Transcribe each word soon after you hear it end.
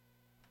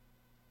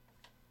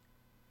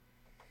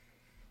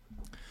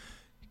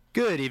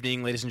Good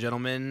evening, ladies and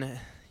gentlemen.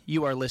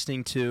 You are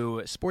listening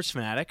to Sports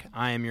Fanatic.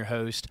 I am your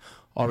host,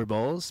 Aubrey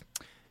Bowles,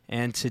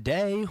 and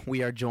today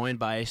we are joined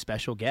by a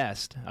special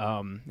guest.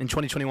 In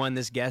 2021,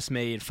 this guest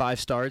made 5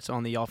 starts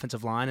on the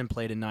offensive line and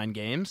played in 9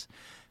 games,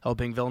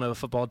 helping Villanova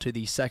football to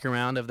the second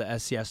round of the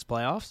SCS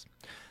playoffs.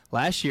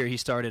 Last year, he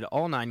started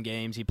all 9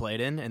 games he played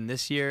in, and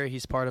this year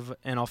he's part of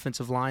an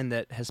offensive line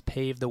that has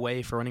paved the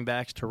way for running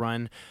backs to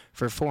run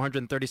for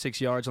 436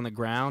 yards on the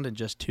ground in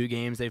just 2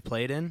 games they've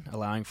played in,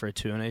 allowing for a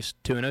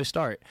 2-0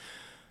 start.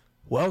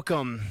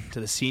 Welcome to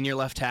the senior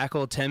left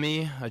tackle,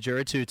 Temi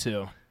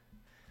Ajuratutu.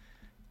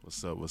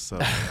 What's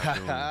up? How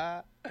you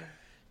doing?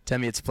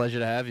 Temi, it's a pleasure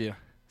to have you.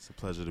 It's a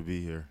pleasure to be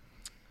here.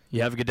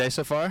 You have a good day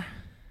so far?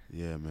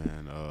 Yeah,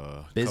 man.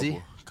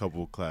 Busy?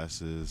 Couple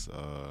classes.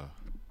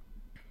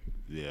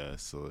 Yeah,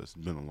 so it's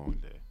been a long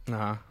day.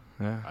 Yeah.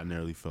 I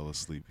nearly fell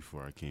asleep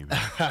before I came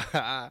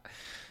here.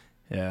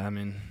 Yeah, I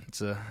mean,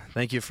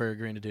 thank you for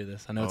agreeing to do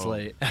this. I know it's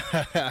late.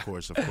 Of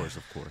course.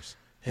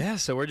 Yeah,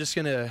 so we're just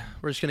gonna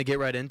get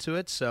right into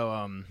it. So,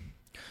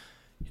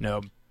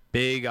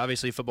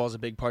 obviously football is a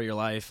big part of your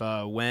life.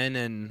 When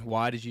and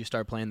why did you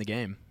start playing the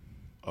game?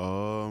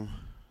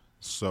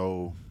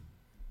 So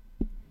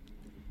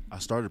I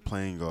started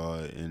playing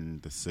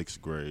in the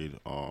 6th grade.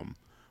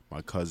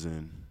 My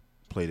cousin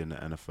played in the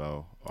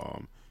NFL.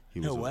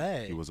 He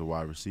was a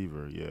wide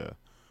receiver. Yeah,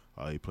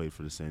 he played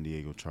for the San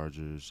Diego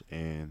Chargers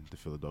and the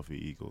Philadelphia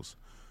Eagles.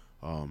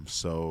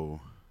 So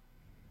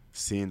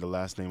seeing the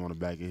last name on the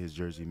back of his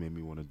jersey made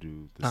me want to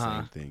do the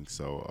same thing.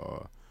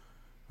 So,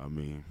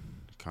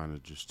 kind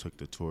of just took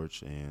the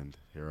torch, and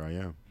here I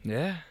am.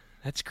 Yeah,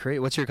 that's great.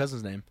 What's your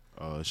cousin's name?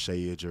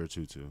 Shea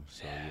Jertutu.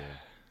 So yeah,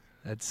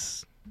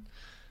 that's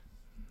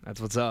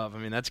what's up. I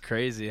mean, that's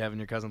crazy having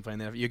your cousin playing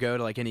there. You go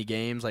to any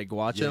games,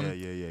 watch him?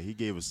 Yeah. He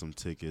gave us some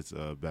tickets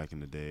back in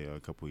the day,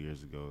 a couple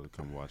years ago, to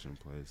come watch him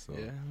play. So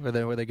yeah,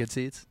 were they good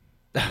seats?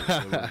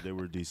 they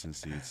were decent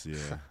seats.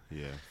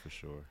 Yeah, for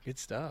sure. Good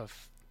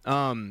stuff.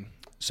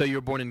 So you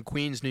were born in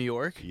Queens, New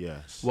York?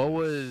 Yes. What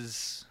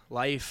was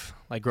life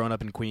like growing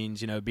up in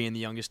Queens, being the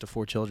youngest of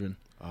 4 children?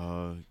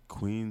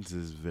 Queens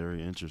is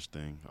very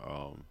interesting.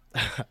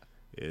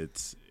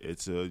 It's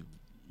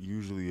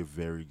usually a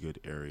very good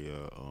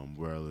area.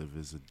 Where I live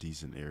is a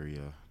decent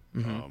area.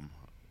 Mm-hmm.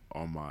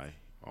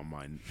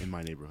 In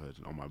my neighborhood,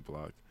 on my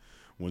block.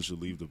 Once you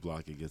leave the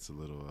block, it gets a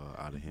little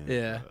out of hand.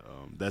 Yeah.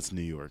 That's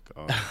New York.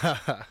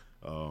 Yeah,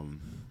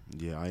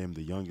 I am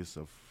the youngest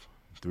of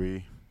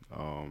 3.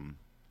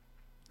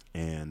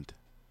 And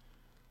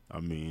I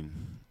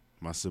mean,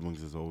 my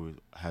siblings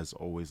has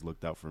always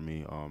looked out for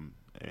me.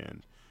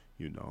 And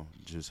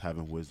just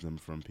having wisdom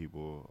from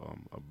people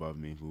above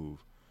me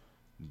who've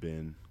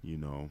been,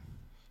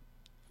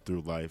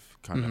 through life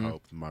kind of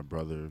helped. My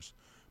brothers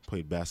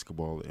played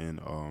basketball in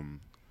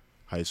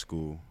high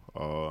school,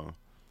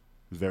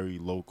 very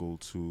local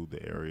to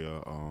the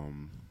area.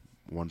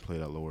 One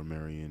played at Lower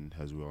Merion,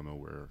 as we all know,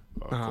 where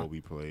Kobe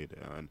played,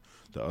 and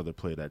the other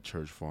played at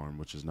Church Farm,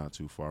 which is not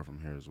too far from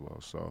here as well.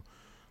 So,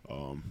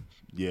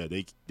 yeah,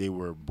 they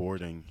were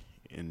boarding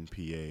in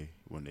PA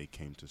when they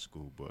came to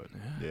school, but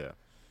yeah.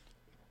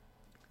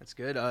 That's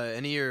good.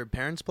 Any of your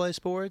parents play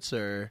sports,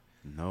 or?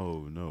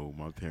 No.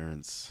 My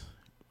parents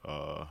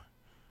are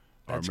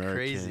That's American.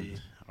 Crazy.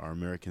 Are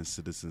American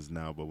citizens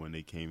now, but when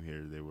they came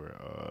here, they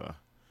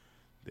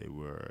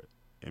were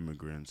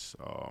immigrants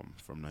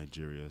from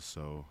Nigeria.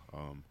 So,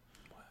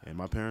 and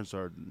my parents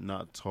are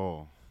not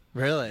tall.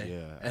 Really?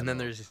 Yeah. And then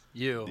there's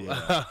you.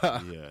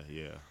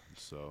 Yeah.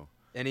 So.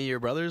 Any of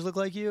your brothers look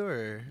like you,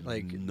 or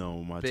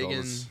No, my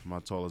big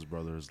tallest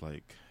brother is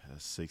 6'2",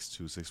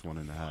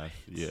 6'1.5".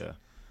 Yeah.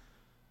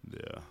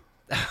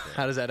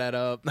 How does that add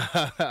up?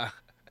 I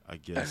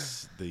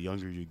guess the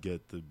younger you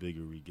get, the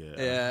bigger we get.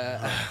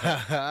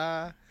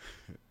 Yeah.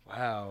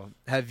 Wow.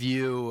 Have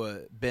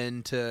you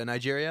been to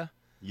Nigeria?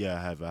 Yeah,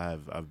 I have.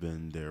 I've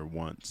been there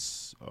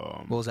once.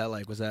 What was that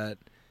like? Was that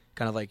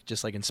kind of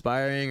just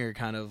inspiring, or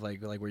kind of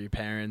like were your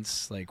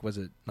parents was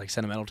it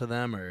sentimental to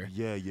them, or?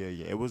 Yeah.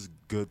 It was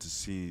good to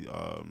see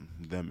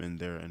them in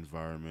their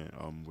environment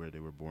where they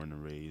were born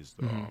and raised.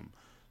 Mm-hmm.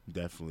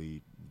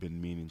 Definitely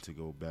been meaning to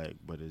go back,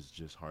 but it's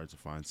just hard to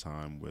find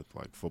time with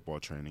football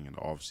training in the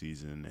off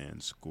season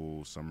and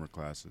school, summer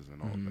classes,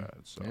 and all that.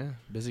 So yeah,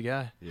 busy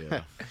guy.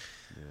 Yeah.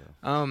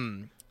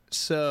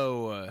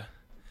 So,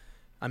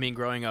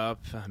 growing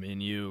up,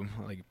 you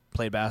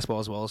played basketball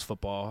as well as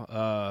football.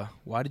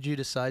 Why did you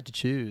decide to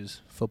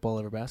choose football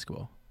over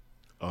basketball?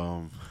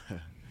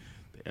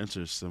 The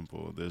answer is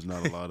simple. There's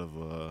not a lot of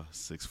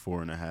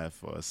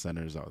 6'4.5"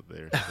 centers out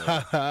there.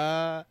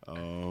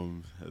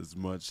 So, as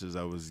much as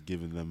I was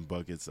giving them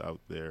buckets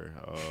out there,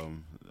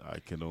 I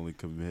can only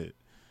commit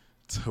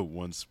to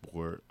one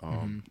sport.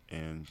 And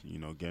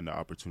getting the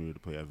opportunity to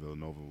play at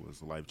Villanova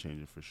was life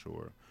changing for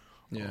sure.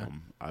 Yeah.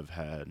 I've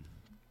had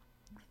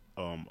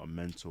a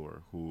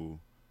mentor who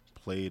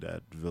played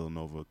at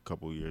Villanova a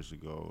couple years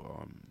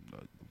ago,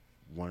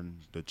 won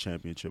the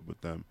championship with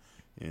them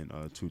in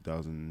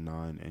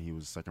 2009, and he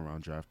was a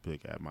second-round draft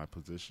pick at my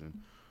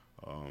position.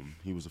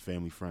 he was a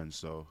family friend.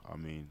 So I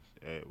mean,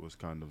 it was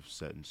kind of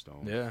set in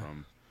stone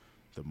from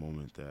the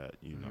moment that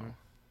you know.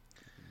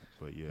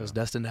 But yeah, it was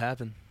destined to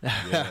happen.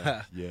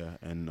 yeah.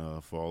 And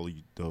for all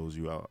those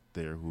you out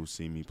there who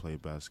see me play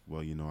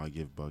basketball, you know I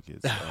give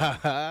buckets.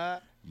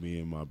 Me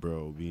and my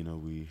bro, Bino,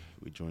 we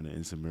joined the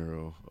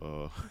Intramural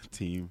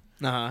team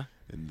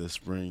in the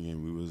spring,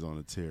 and we was on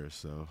a tear.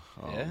 So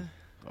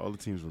all the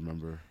teams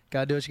remember.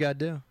 Gotta do what you gotta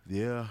do.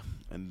 Yeah,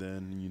 and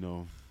then you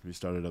know we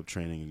started up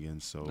training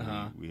again, so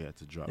we had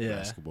to drop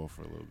basketball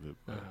for a little bit.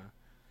 But.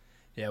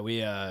 Yeah,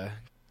 we a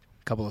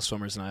couple of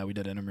swimmers and we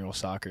did intramural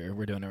soccer.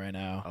 We're doing it right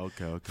now.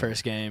 Okay.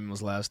 First game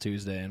was last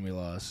Tuesday, and we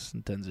lost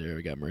 10-0.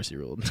 We got mercy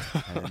ruled.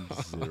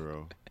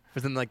 10-0.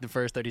 Within like the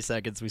first 30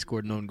 seconds, we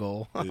scored an own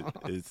goal.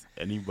 Is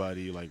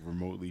anybody like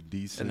remotely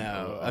decent?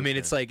 No, I mean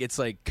it's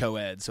like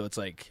co-ed, so it's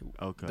like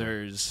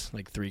there's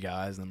like 3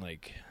 guys and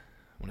like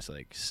I want to say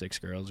like 6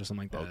 girls or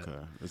something like that. Okay,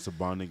 it's a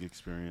bonding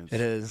experience.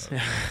 It is.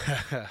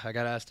 I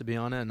got asked to be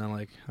on it, and I'm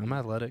like, I'm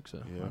athletic,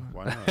 so yeah,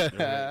 why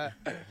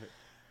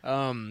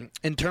not?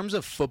 In terms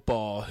of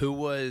football, who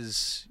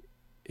was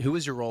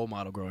your role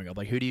model growing up?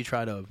 Like, who do you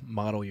try to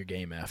model your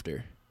game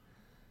after?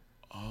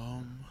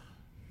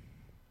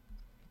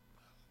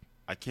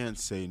 I can't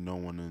say no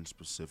one in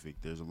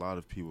specific. There's a lot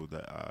of people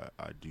that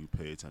I do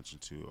pay attention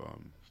to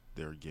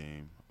their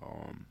game.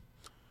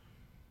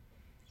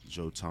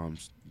 Joe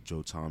Thomas,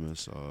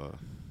 I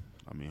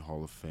mean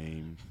Hall of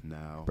Fame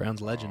now.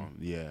 Brown's legend.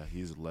 Yeah,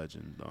 he's a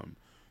legend.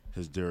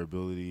 His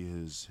durability,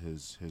 his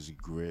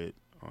grit.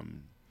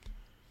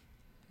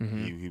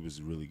 He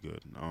was really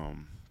good.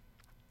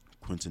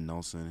 Quentin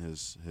Nelson,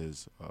 his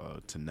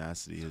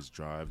tenacity, his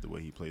drive, the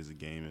way he plays the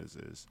game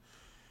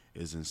is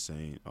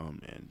insane.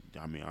 And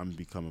I mean, I'm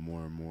becoming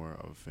more and more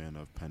of a fan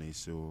of Penei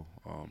Sewell.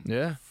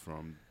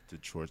 From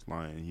Detroit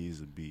Lions.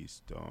 He's a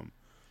beast.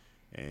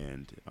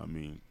 And I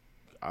mean,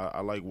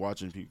 I like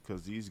watching people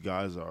because these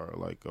guys are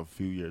like a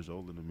few years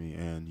older than me,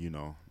 and you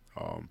know,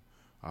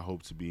 I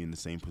hope to be in the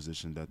same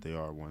position that they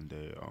are one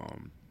day.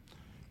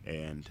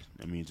 And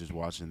I mean, just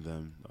watching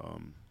them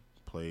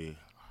play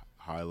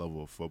high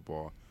level of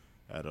football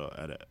at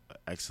an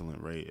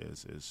excellent rate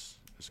is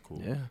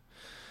cool. Yeah,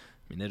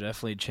 I mean, they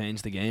definitely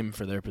changed the game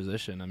for their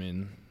position. I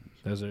mean,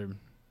 those are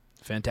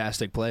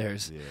fantastic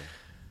players. Yeah.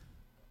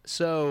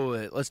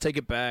 So let's take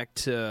it back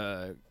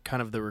to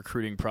kind of the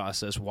recruiting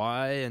process.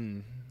 Why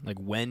and like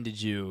when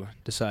did you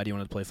decide you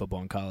wanted to play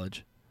football in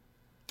college?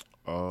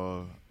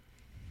 I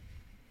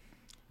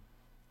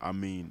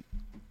mean,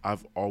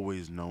 I've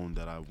always known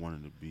that I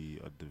wanted to be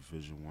a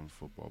Division I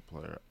football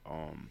player.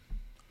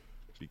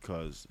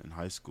 Because in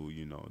high school,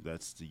 you know,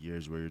 that's the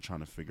years where you're trying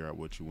to figure out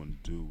what you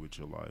want to do with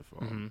your life.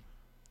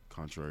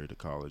 Contrary to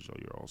college,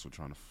 you're also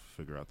trying to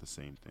figure out the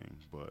same thing.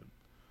 But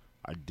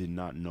I did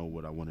not know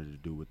what I wanted to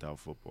do without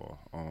football.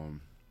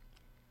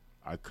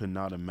 I could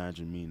not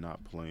imagine me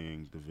not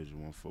playing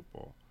Division I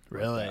football.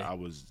 Really? I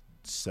was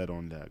set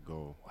on that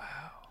goal.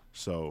 Wow.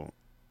 So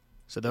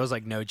there was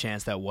like no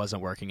chance that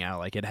wasn't working out.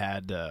 Like it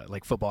had to,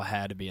 like football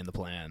had to be in the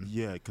plan.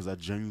 Yeah, because I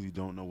genuinely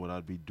don't know what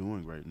I'd be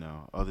doing right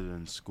now other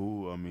than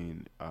school. I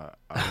mean, I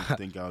don't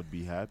think I would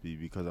be happy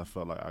because I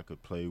felt like I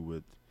could play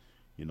with,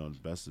 you know, the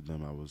best of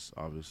them. I was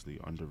obviously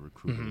under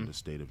recruited in the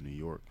state of New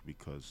York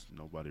because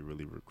nobody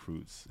really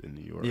recruits in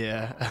New York.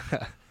 Yeah.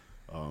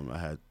 I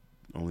had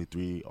only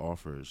 3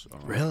 offers.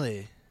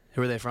 Really?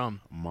 Who are they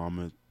from?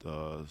 Monmouth,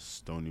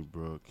 Stony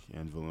Brook,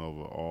 and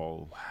Villanova,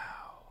 all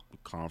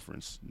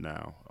conference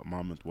now.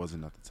 Monmouth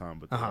wasn't at the time,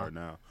 but they are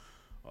now.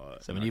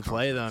 So when you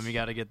play them, you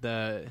got to get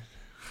that.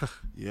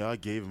 Yeah, I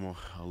gave them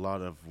a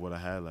lot of what I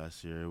had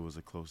last year. It was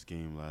a close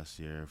game last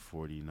year,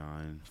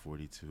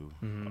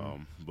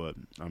 49-42. But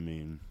I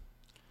mean,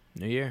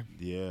 new year.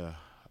 Yeah,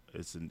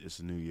 it's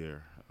a new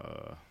year.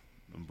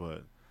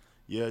 But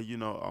yeah, you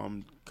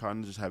know,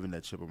 kind of just having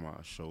that chip on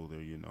my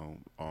shoulder. You know,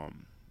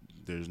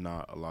 there's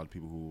not a lot of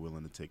people who are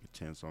willing to take a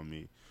chance on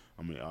me.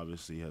 I mean,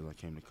 obviously, as I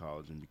came to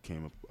college and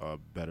became a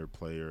better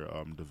player,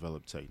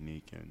 developed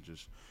technique, and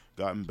just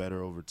gotten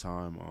better over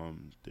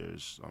time.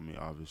 There's, I mean,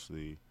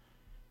 obviously,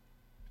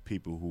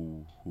 people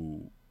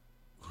who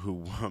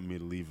want me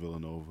to leave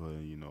Villanova,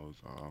 and, you know,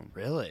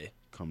 really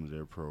come to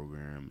their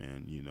program,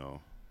 and you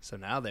know. So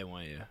now they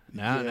want you.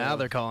 Now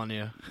they're calling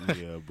you.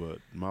 Yeah, but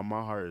my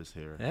heart is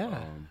here.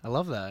 Yeah, I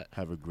love that.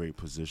 Have a great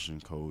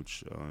position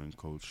coach, and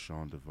Coach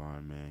Sean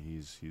Devine, man,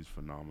 he's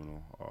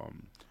phenomenal.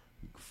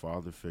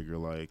 Father figure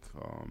like,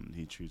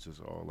 he treats us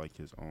all like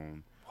his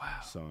own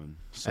son.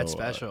 So, that's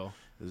special.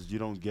 You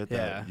don't get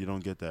that. You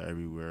don't get that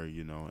everywhere,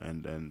 you know.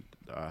 And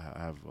I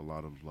have a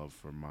lot of love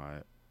for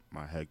my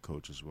head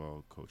coach as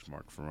well, Coach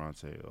Mark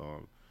Ferrante.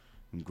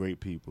 Great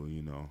people,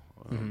 you know.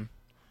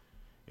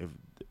 If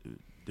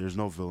there's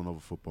no Villanova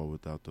football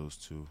without those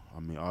two. I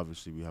mean,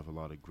 obviously we have a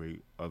lot of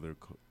great other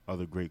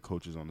great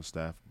coaches on the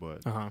staff,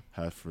 but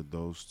as for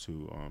those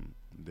two,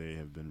 they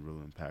have been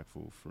real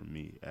impactful for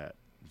me at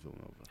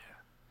Villanova. Yeah.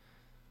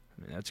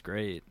 I mean, that's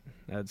great.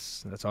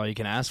 That's all you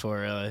can ask for,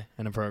 really,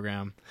 in a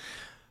program.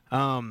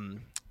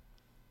 In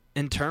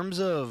terms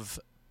of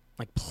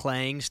like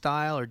playing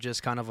style or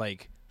just kind of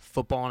like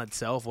football in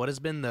itself, what has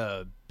been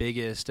the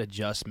biggest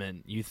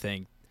adjustment you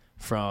think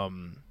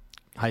from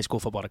high school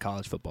football to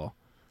college football?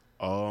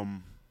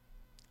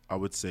 I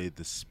would say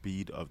the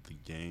speed of the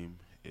game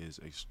is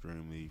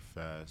extremely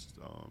fast,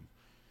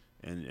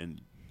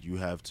 and you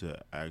have to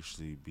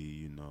actually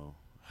be,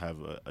 have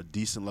a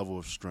decent level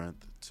of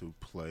strength to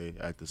play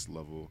at this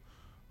level,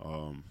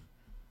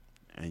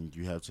 and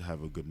you have to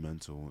have a good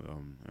mental.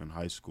 In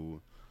high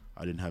school,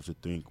 I didn't have to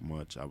think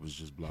much. I was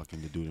just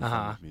blocking the dude in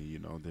front of me.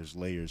 There's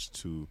layers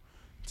to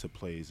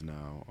plays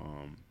now.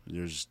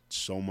 There's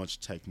so much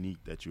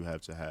technique that you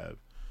have to have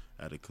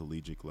at a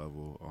collegiate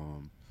level,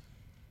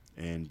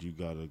 and you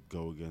gotta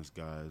go against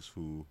guys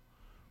who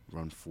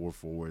run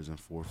 4.4s and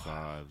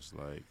 4.5s.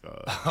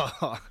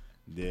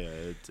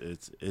 Yeah,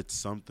 it's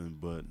something.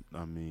 But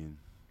I mean,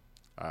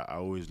 I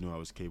always knew I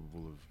was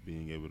capable of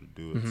being able to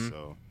do it.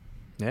 So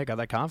yeah, got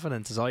that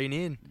confidence is all you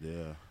need.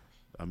 Yeah,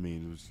 I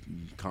mean,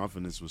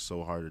 confidence was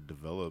so hard to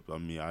develop. I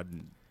mean, I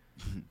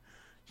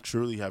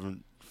truly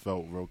haven't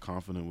felt real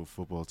confident with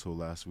football till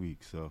last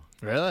week. So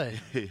really,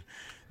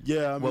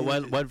 yeah. I mean,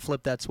 what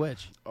flipped that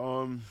switch?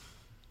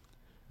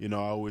 I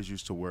always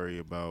used to worry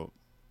about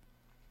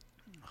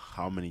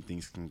how many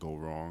things can go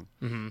wrong.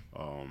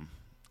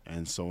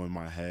 And so in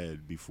my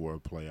head, before a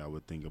play, I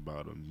would think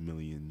about a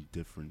million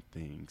different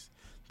things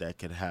that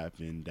could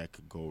happen, that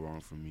could go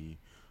wrong for me.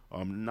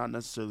 Not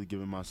necessarily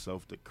giving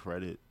myself the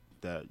credit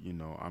that,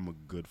 I'm a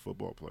good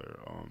football player.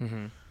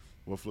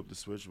 What flipped the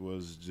switch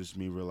was just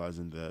me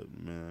realizing that,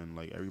 man,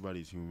 like,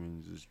 everybody's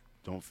human. Just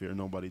don't fear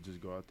nobody.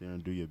 Just go out there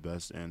and do your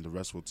best, and the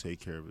rest will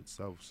take care of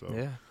itself. So,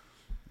 yeah.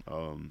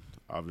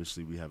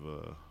 Obviously, we have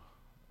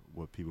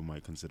what people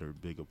might consider a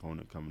big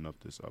opponent coming up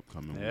this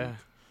upcoming week.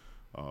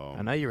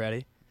 I know you're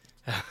ready.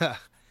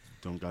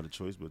 Don't got a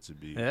choice but to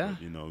be. Yeah.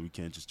 But, we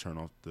can't just turn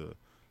it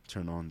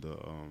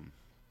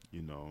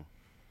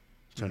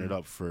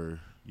up for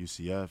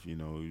UCF.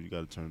 You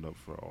got to turn it up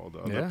for all the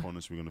other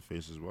opponents we're gonna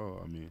face as well.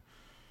 I mean,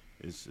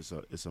 it's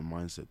a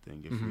mindset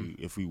thing.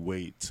 If we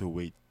wait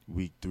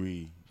week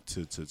 3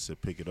 to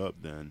pick it up,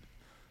 then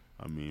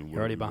I mean you're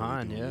already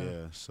behind.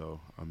 Yeah. So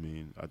I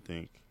mean, I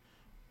think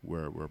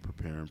we're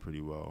preparing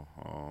pretty well,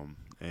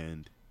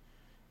 and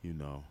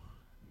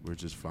we're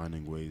just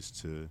finding ways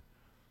to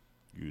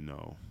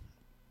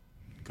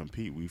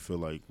compete. We feel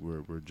like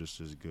we're just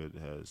as good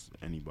as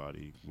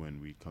anybody when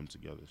we come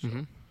together.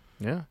 So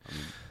yeah,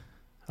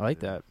 I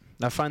like that.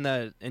 I find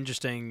that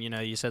interesting.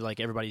 You said like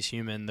everybody's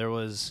human. There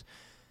was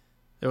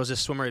a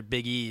swimmer at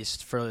Big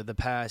East for the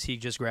past. He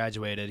just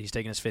graduated. He's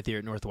taking his 5th year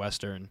at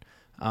Northwestern.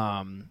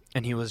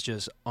 And he was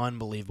just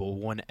unbelievable.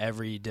 Won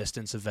every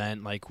distance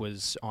event, like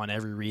was on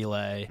every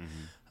relay.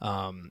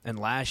 And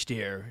last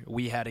year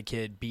we had a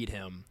kid beat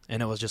him,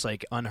 and it was just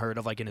like unheard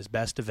of, like in his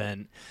best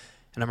event.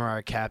 And I remember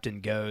our captain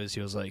goes,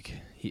 he was like,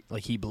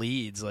 he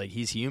bleeds, like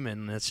he's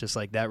human. And it's just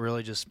like that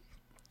really just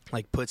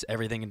like puts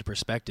everything into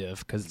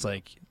perspective, because it's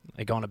like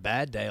on a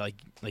bad day,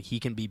 like he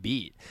can be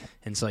beat,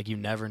 and so like you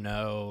never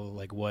know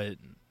like what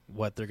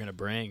they're gonna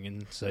bring,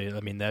 and so I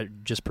mean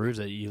that just proves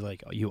that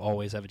you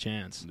always have a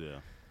chance. Yeah,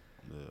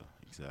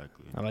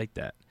 exactly. I like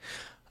that.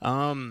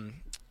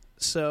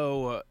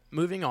 So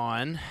moving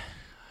on,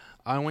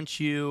 I want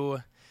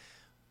you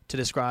to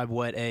describe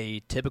what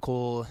a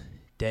typical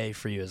day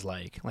for you is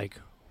like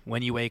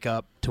when you wake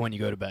up to when you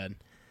go to bed.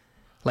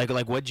 Like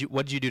what'd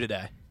you do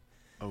today?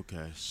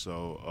 Okay,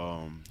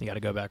 so you got to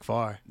go back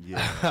far.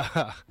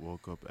 Yeah,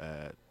 woke up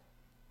at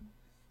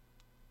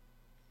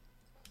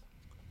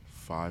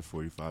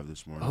 5:45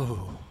 this morning.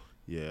 Oh.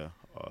 Yeah,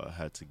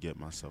 had to get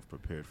myself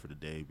prepared for the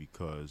day,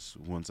 because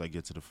once I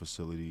get to the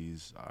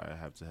facilities, I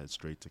have to head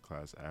straight to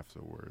class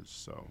afterwards.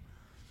 So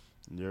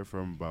there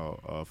from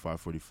about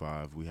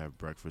 5:45, we have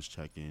breakfast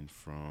check-in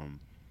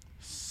from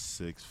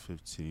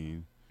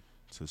 6:15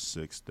 to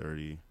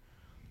 6:30.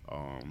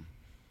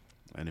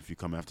 And if you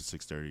come after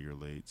 6:30, you're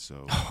late.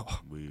 So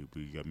we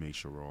got to make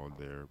sure we're all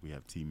there. We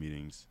have team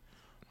meetings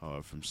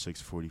from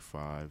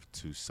 6:45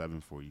 to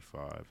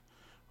 7:45.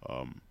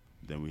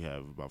 Then we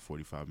have about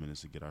 45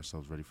 minutes to get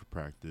ourselves ready for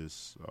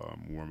practice,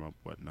 warm up,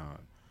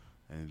 whatnot.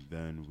 And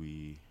then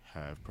we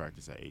have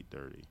practice at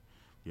 8:30.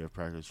 We have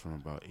practice from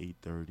about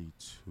 8:30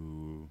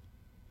 to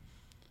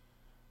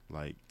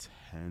like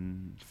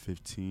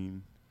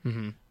 10:15.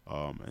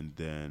 And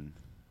then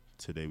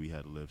today we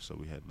had lift, so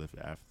we had lift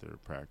after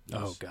practice.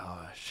 Oh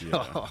gosh.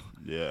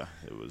 Yeah,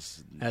 it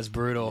was. That's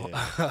brutal.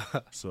 Yeah.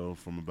 So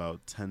from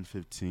about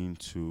 10:15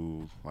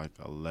 to like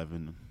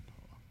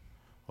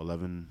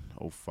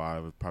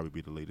 11:05 would probably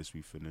be the latest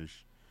we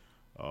finish.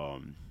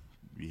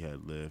 We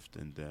had lift,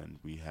 and then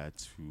we had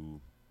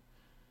to.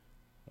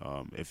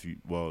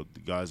 The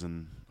guys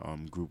in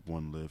Group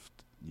 1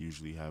 lift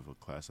usually have a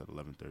class at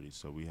 11:30,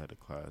 so I had a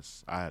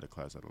class at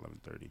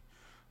 11:30.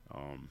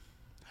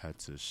 Had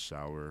to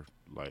shower,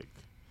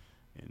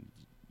 and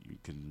you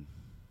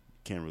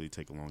can't really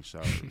take a long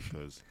shower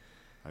because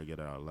I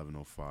get out at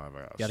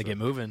 11:05. Got to get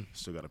moving.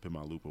 Still got to put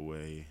my loop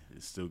away.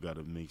 Still got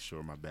to make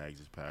sure my bags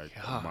is packed.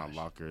 Gosh. My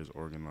locker is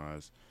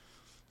organized.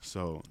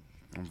 So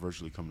I'm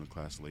virtually coming to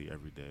class late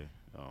every day.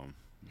 But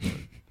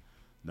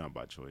not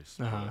by choice,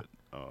 Uh-huh.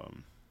 but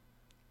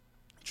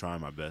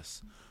trying my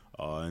best.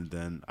 And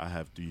then I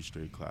have 3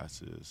 straight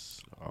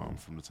classes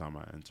from the time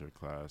I enter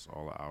class,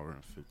 all an hour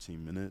and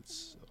 15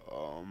 minutes.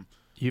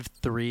 You have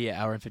 3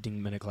 hour and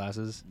 15-minute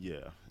classes?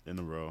 Yeah, in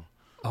a row.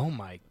 Oh,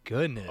 my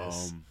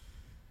goodness.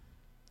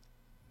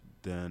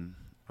 Then,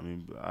 I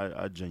mean,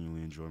 I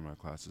genuinely enjoy my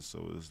classes,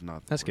 so it's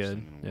not the That's worst good.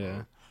 thing in the Yeah.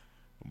 world.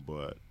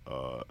 But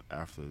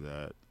after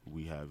that,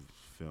 we have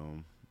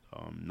film.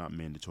 Not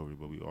mandatory,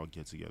 but we all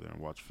get together and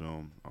watch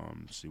film,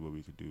 see what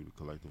we could do to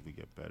collectively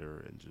get better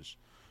and just,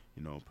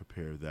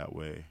 prepare that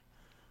way.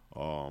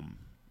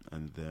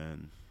 And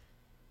then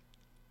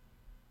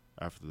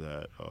after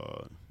that,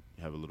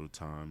 have a little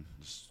time.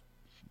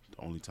 The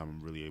only time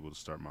I'm really able to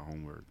start my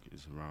homework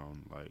is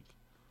around like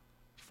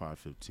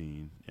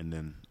 5:15, and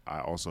then I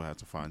also have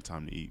to find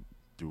time to eat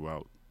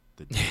throughout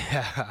the day.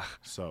 Yeah.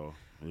 So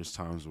there's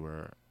times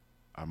where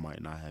I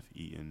might not have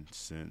eaten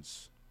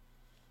since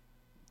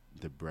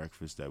the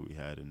breakfast that we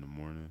had in the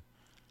morning,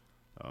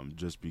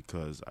 just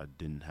because I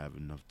didn't have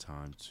enough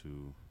time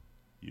to,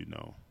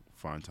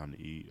 find time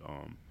to eat.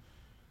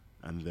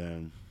 And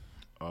then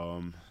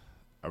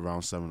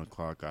around 7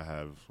 o'clock, I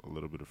have a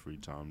little bit of free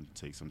time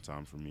to take some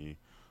time for me,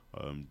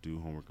 do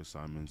homework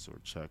assignments or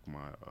check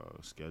my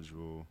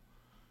schedule,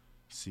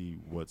 see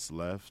what's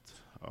left.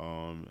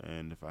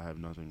 And if I have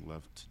nothing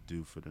left to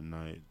do for the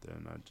night,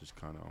 then I just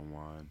kind of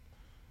unwind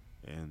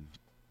and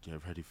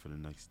get ready for the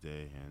next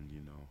day.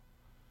 And,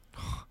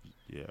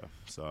 yeah.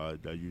 So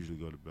I usually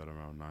go to bed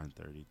around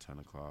 9:30, 10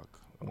 o'clock.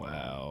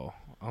 Wow.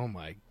 Oh,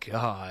 my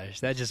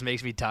gosh. That just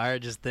makes me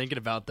tired just thinking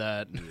about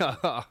that.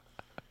 Yeah.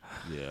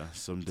 Yeah,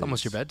 some days. It's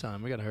almost your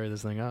bedtime. We got to hurry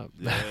this thing up.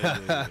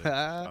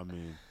 Yeah. I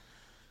mean,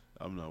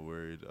 I'm not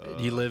worried.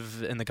 Do you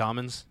live in the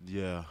Commons?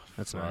 Yeah.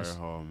 That's Fire nice.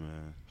 Hall,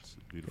 man. It's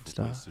a beautiful Good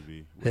stuff. place to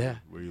be. Yeah.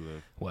 Where you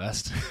live?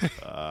 West.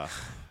 Uh,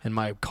 In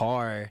my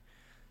car,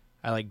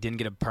 I didn't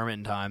get a permit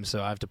in time,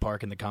 so I have to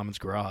park in the Commons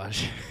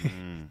garage.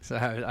 So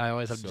I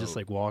always have to just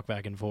walk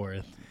back and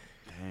forth.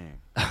 Dang.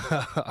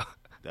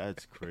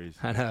 That's crazy.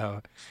 I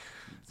know.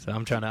 So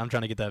I'm trying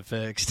to get that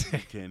fixed. You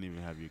can't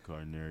even have your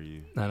car near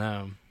you. I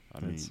know. I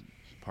mean,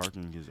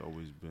 parking has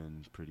always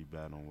been pretty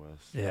bad on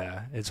West.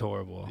 Yeah, it's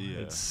horrible.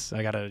 Yeah.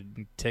 I got a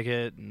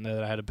ticket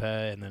that I had to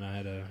pay, and then I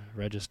had to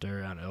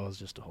register. I don't know, it was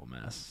just a whole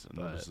mess.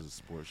 I know this is a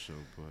sports show,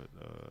 but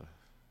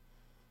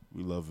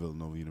we love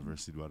Villanova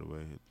University, by the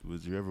way.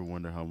 Was you ever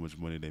wonder how much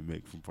money they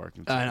make from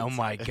parking tickets? Oh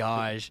my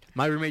gosh.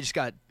 My roommate just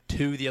got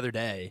 2 the other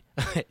day.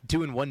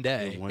 2 in one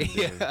day. In one day.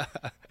 Yeah.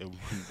 In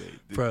one day.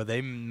 Bro,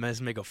 they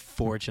must make a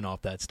fortune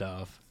off that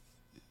stuff.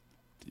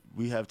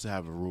 We have to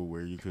have a rule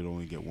where you could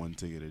only get 1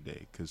 ticket a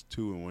day, because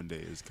 2 in one day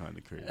is kind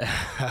of crazy.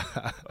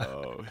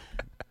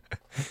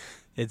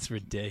 It's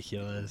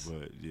ridiculous.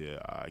 But, yeah,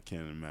 I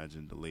can't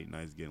imagine the late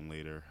nights getting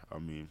later. I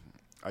mean,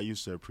 I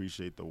used to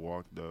appreciate the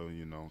walk, though,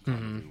 kind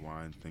of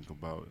rewind, think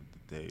about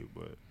the day,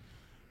 but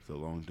it's a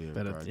long day of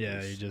practice.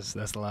 Yeah,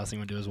 that's the last thing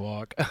we do is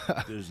walk.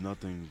 There's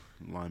nothing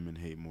linemen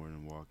hate more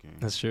than walking.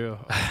 That's true.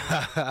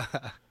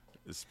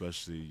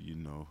 Especially,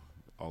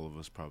 all of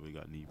us probably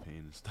got knee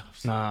pain and stuff.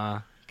 So.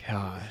 Nah,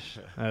 gosh.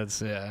 I got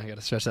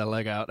to stretch that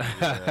leg out.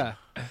 Yeah,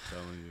 I'm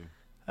telling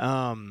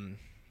you.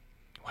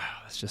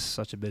 Wow, that's just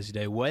such a busy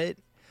day.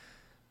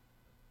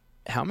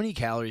 How many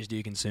calories do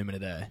you consume in a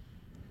day?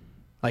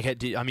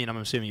 I'm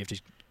assuming you have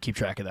to keep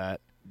track of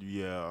that.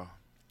 Yeah.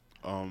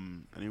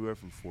 Anywhere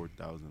from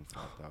 4,000 to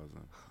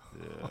 5,000.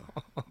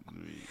 Yeah.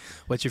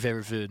 What's your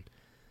favorite food?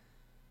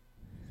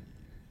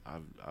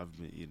 I've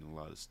been eating a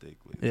lot of steak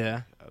lately.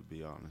 Yeah. I'll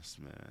be honest,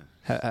 man.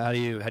 How do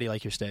you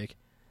like your steak?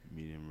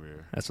 Medium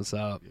rare. That's what's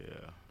up.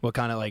 Yeah. What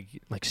kind of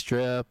like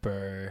strip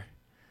or?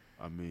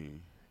 I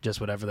mean,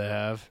 just whatever they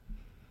have.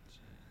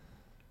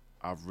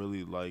 I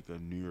really like a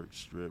New York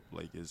strip.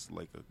 It's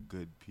like a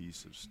good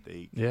piece of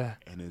steak. Yeah.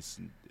 And it's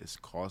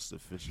cost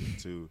efficient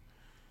too.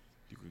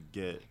 You could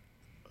get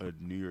a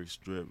New York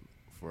strip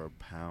for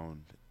 £1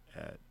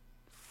 at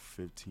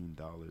 $15,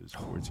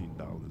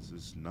 $14.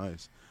 It's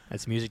nice.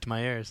 That's music to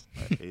my ears.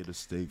 I ate a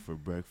steak for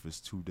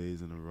breakfast 2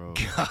 days in a row.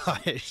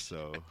 Gosh.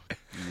 So,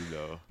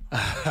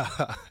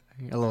 A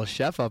little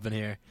chef up in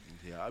here.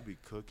 Yeah, I be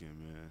cooking,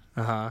 man.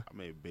 Uh-huh. I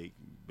made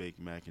baked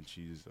mac and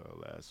cheese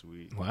last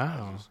week.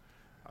 Wow.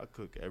 I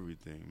cook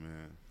everything,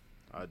 man.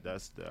 I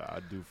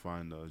do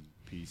find a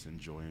peace and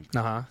joy in cooking.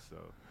 Uh-huh. So.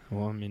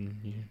 Well, I mean,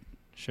 you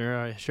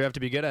sure have to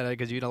be good at it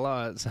because you eat a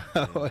lot. So.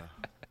 Yeah,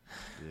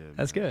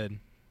 that's man. good.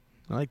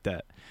 I like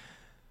that.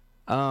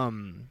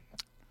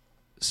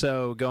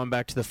 So going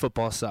back to the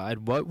football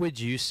side, what would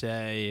you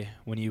say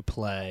when you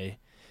play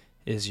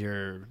is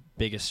your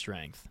biggest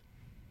strength?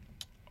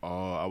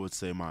 I would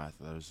say my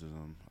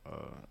athleticism.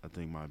 I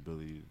think my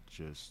ability to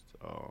just,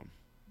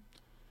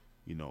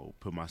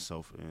 put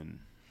myself in,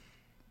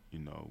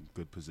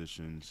 good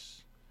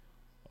positions,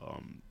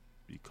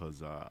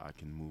 because I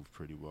can move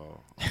pretty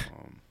well.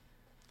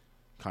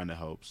 Kind of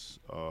helps.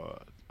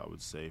 I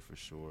would say for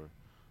sure.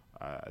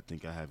 I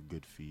think I have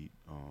good feet,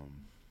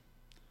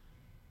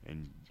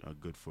 and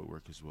good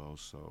footwork as well.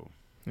 So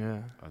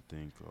yeah, I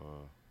think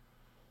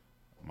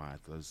my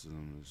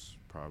athleticism is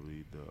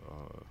probably the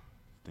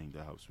thing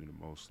that helps me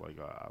the most. Like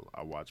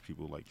I watch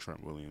people like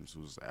Trent Williams,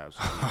 who's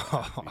absolutely an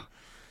athlete.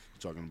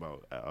 Talking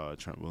about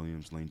Trent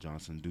Williams, Lane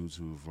Johnson, dudes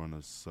who've run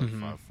a sub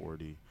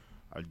 540.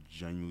 I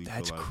genuinely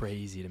That's feel like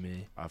crazy to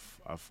me. I've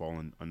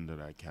fallen under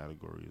that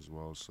category as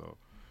well. So,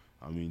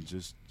 I mean,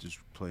 just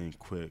playing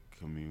quick.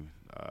 I mean,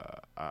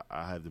 I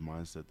have the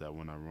mindset that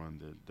when I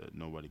run, that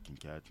nobody can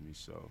catch me.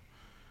 So,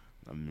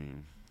 I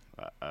mean,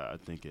 I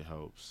think it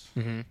helps.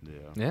 Yeah.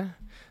 Yeah.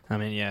 I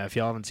mean, yeah. If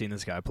y'all haven't seen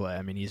this guy play,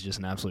 I mean, he's just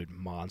an absolute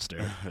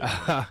monster.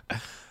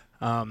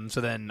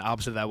 So then,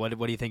 opposite of that, what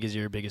do you think is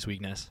your biggest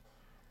weakness?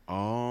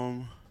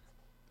 I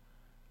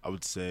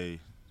would say,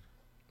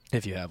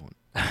 if you have one.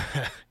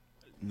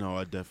 No,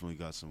 I definitely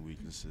got some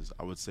weaknesses.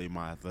 I would say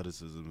my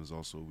athleticism is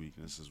also a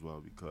weakness as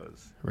well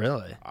because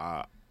really,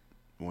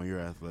 when you're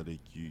athletic,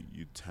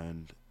 you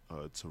tend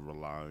to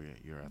rely on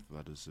your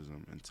athleticism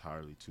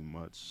entirely too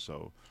much.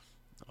 So,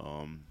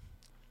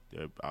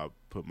 I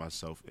put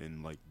myself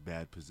in like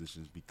bad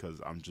positions because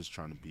I'm just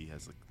trying to be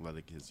as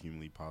athletic as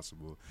humanly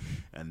possible,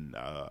 and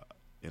I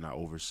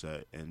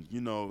overset. And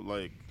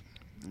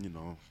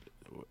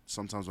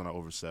sometimes when I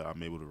overset,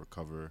 I'm able to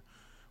recover.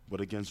 But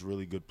against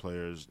really good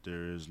players,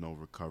 there is no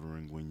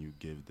recovering when you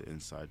give the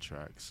inside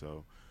track.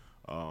 So,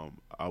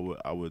 I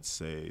would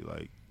say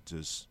like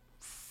just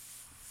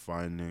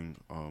finding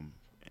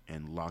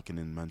and locking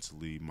in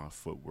mentally my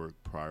footwork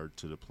prior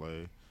to the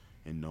play,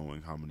 and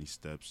knowing how many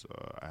steps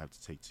I have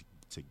to take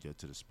to get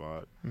to the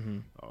spot.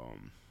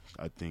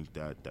 I think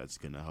that's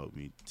gonna help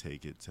me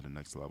take it to the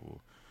next level.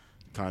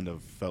 Kind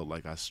of felt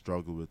like I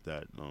struggled with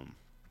that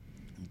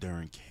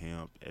during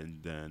camp,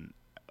 and then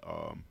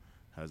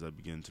as I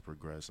begin to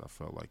progress, I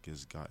felt like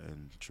it's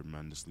gotten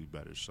tremendously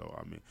better. So,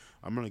 I mean,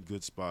 I'm in a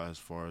good spot as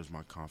far as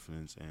my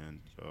confidence and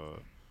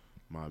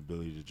my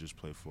ability to just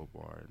play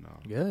football right now.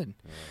 Good.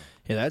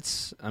 Yeah,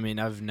 that's, I mean,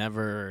 I've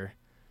never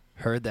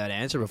heard that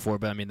answer before,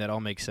 but, I mean, that all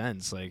makes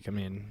sense. Like, I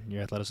mean,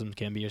 your athleticism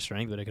can be your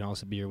strength, but it can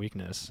also be your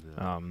weakness.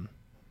 Yeah.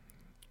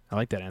 I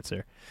like that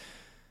answer.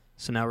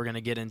 So now we're going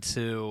to get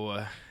into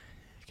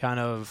kind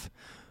of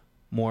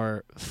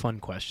more fun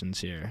questions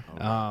here.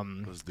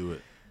 Right. Let's do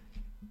it.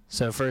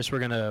 So first, we're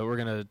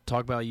gonna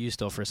talk about you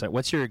still for a sec.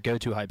 What's your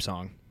go-to hype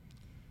song?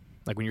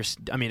 Like when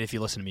if you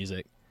listen to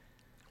music.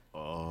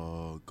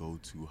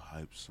 Go-to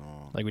hype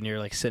song. Like when you're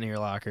like sitting in your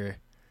locker.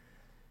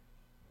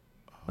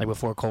 Like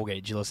before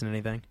Colgate, did you listen to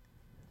anything?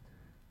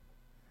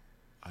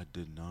 I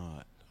did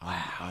not.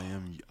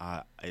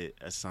 Wow.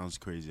 It sounds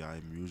crazy. I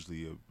am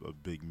usually a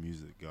big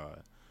music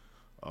guy.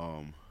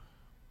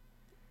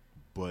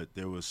 But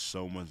there was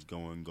so much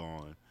going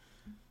on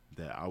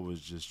that I was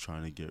just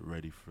trying to get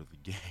ready for the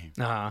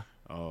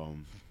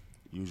game.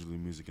 Usually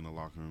music in the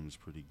locker room is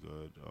pretty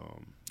good.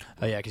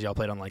 Oh yeah, because y'all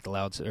played on like the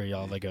louds, or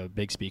y'all have like a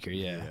big speaker.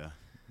 Yeah.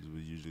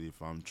 Usually,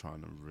 if I'm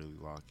trying to really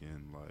lock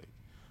in, like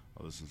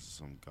I listen to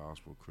some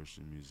gospel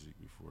Christian music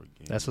before a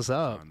game. That's what's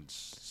up. It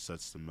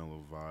sets the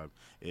mellow vibe.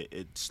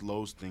 It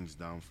slows things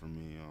down for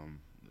me,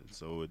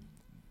 so it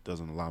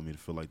doesn't allow me to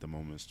feel like the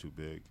moment's too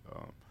big.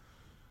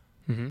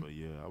 But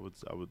yeah, I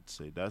would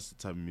say that's the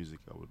type of music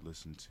I would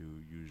listen to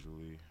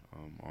usually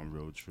on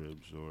road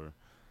trips or,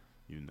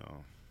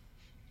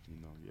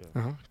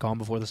 yeah. Calm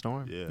before the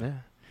storm.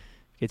 Yeah.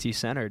 Gets you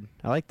centered.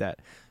 I like that.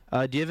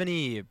 Do you have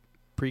any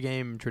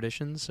pregame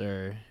traditions,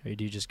 or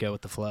do you just go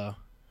with the flow?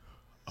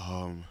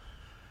 I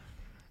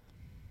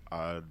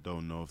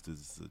don't know if this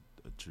is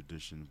a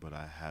tradition, but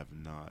I have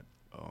not.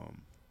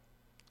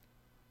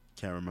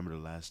 Can't remember the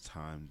last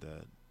time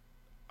that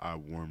I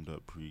warmed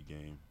up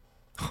pregame.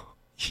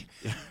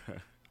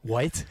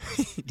 What?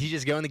 Do you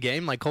just go in the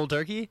game like cold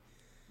turkey?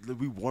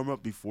 We warm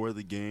up before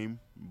the game,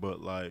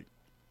 but like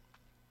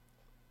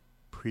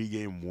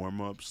pregame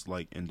warm-ups,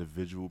 like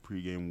individual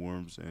pregame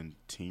warms and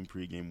team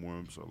pregame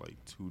warms are like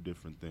two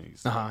different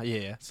things.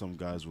 Yeah. Some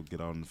guys will get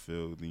out in the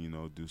field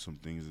and, do some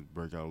things and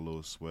break out a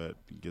little sweat,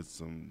 get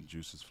some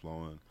juices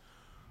flowing.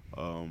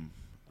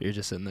 You're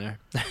just sitting there.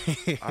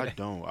 I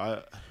don't.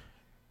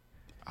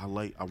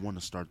 I want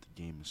to start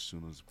the game as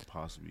soon as I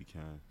possibly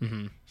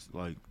can.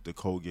 Like the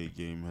Colgate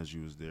game, as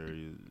you was there,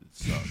 it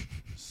sucked.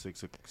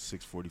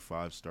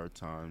 6:45 start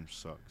time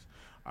sucks.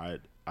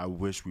 I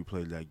wish we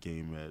played that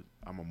game at.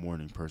 I'm a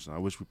morning person. I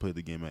wish we played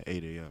the game at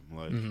 8 a.m.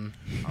 Like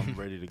I'm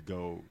ready to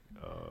go.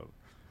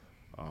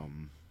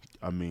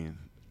 I mean,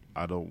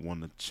 I don't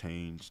want to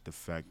change the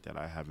fact that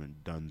I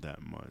haven't done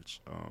that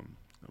much.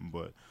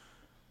 But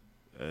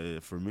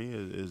for me,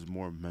 it is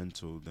more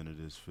mental than it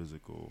is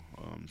physical.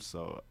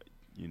 So.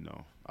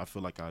 I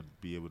feel like I'd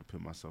be able to put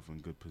myself in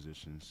good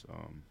positions,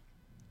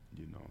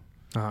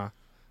 Yeah.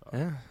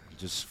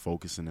 Just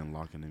focusing and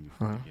locking in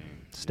before the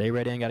game. Stay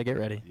ready and got to get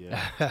ready. Yeah,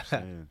 I'm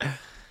saying.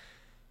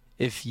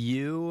 If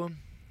you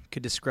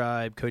could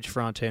describe Coach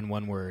Ferrante in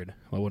one word,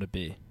 what would it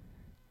be?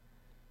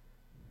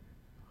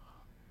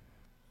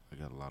 I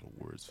got a lot of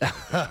words for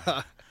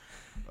that.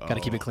 Got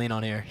to keep it clean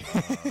on here.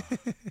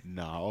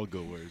 Nah, all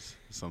good words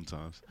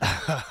sometimes.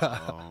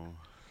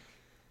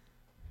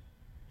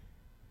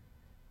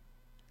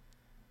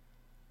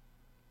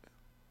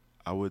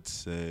 I would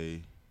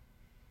say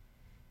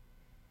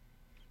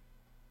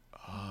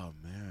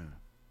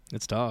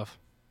It's tough.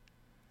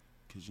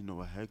 Because,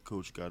 a head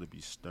coach got to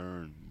be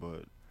stern,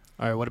 but...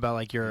 All right, what about,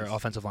 like, your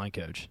offensive line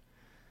coach?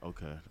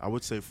 Okay. I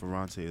would say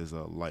Ferrante is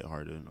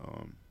lighthearted.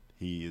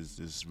 He is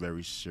just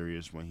very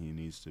serious when he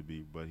needs to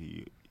be, but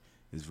he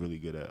is really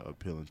good at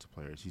appealing to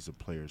players. He's a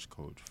player's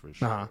coach for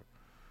sure.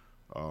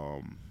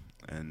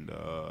 And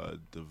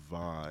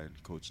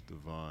Coach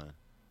Devine,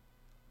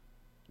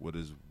 what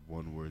is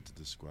one word to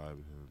describe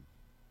him?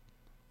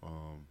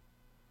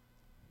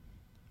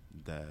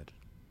 Dad.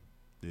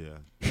 Yeah,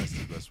 that's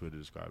the best way to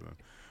describe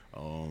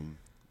him.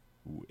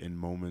 In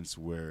moments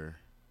where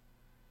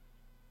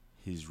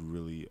he's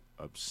really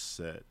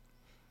upset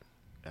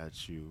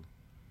at you.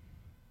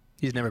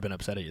 He's never been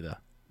upset at you, though.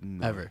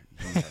 No, Ever.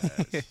 He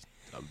has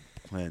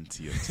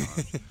plenty of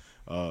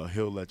times.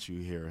 He'll let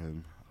you hear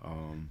him.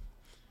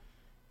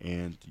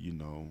 And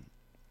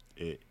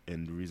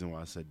the reason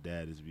why I said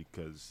dad is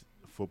because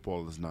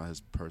football is not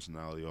his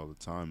personality all the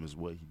time, is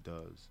what he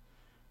does.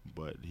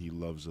 But he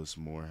loves us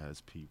more as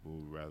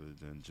people rather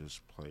than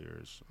just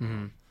players.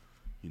 Mm-hmm.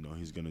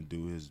 He's going to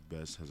do his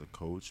best as a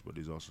coach, but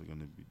he's also going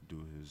to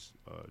do his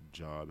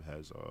job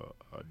as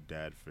a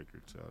dad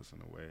figure to us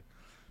in a way.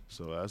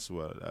 So that's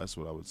what I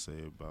would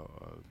say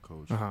about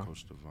Coach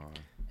Devine.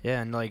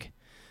 Yeah, and like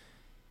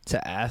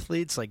to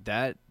athletes, like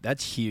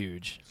that's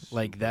huge. Super.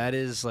 Like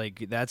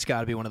that's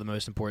got to be one of the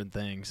most important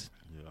things.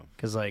 Yeah.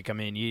 Because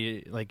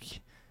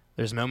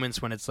there's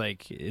moments when it's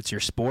like it's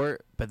your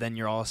sport, but then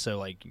you're also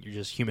like you're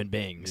just human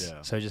beings.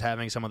 Yeah. So just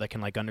having someone that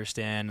can like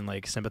understand and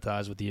like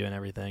sympathize with you and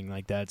everything,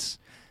 like that's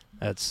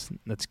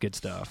good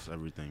stuff. That's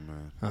everything,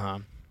 man.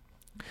 All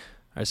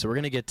right, so we're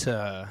gonna get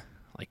to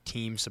like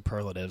team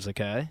superlatives,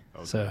 okay?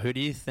 So who do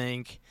you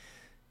think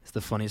is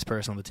the funniest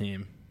person on the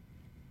team?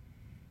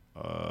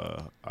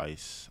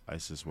 Isis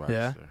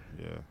Waxter.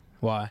 Yeah.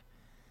 Why?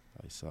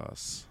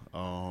 Isis.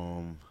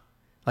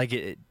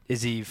 Like,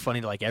 is he funny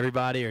to like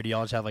everybody, or do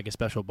y'all just have like a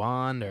special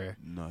bond, or?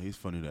 No, he's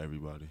funny to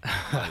everybody.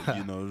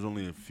 There's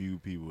only a few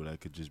people that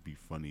could just be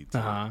funny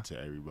to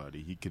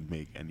everybody. He could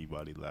make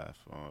anybody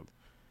laugh.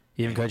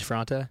 Even Coach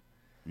Ferrante?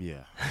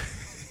 Yeah.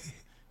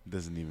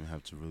 Doesn't even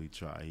have to really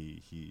try.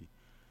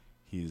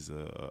 He's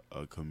a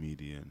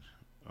comedian.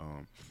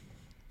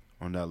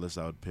 On that list,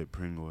 I would pick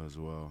Pringle as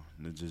well.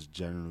 They're just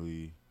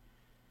generally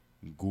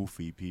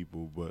goofy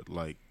people, but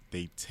like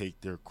they take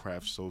their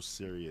craft so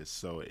serious.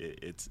 So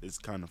it's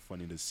kind of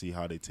funny to see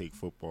how they take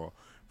football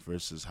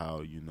versus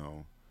how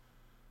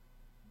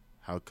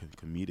how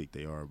comedic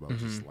they are about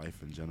just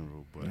life in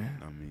general. But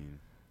I mean,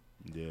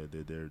 yeah,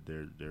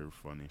 they're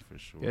funny for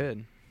sure.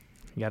 Good.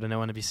 You got to know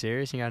when to be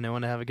serious. You got to know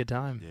when to have a good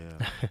time.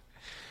 Yeah.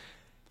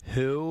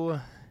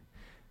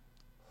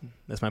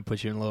 This might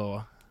put you in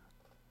a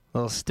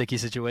little sticky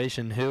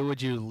situation. Who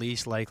would you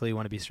least likely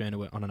want to be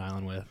stranded on an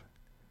island with?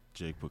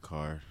 Jake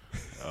Picard.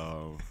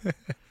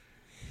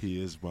 He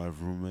is my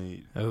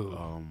roommate.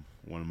 Oh.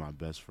 One of my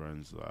best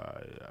friends.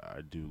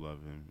 I do love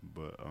him,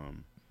 but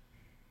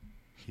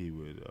he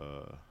would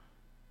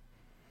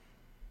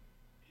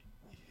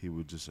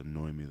just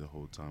annoy me the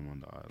whole time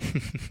on the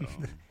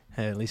island.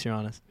 Hey, at least you're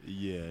honest.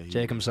 Yeah.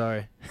 Jake, I'm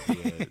sorry.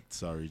 Yeah,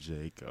 sorry,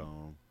 Jake.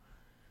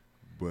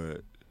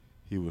 But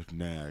he would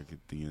nag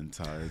the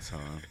entire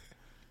time,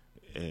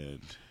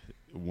 and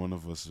one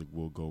of us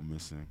will go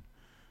missing.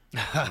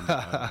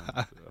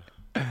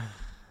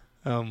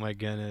 Oh my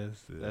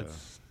goodness, Yeah.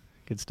 That's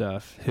good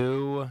stuff.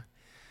 Who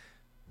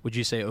would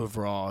you say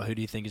overall? Who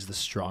do you think is the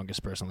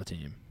strongest person on the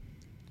team?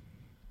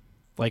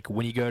 Like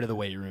when you go to the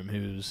weight room,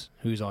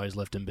 who's always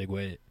lifting big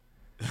weight?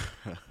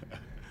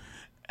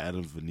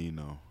 Adam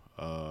Venino,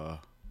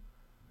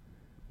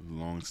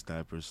 long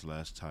snapper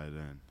 / tight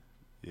end.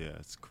 Yeah,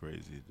 it's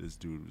crazy. This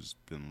dude has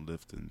been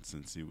lifting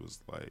since he was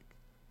like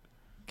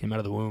Came out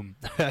of the womb.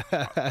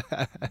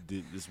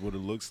 This is what it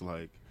looks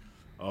like.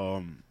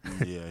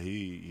 Yeah,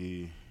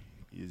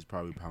 he's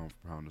probably pound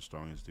for pound the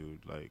strongest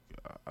dude. Like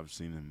I've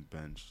seen him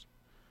bench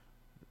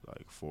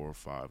like 4 or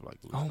 5 like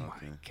it was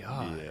nothing. My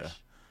gosh.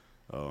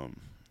 Yeah.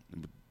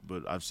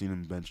 But I've seen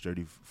him bench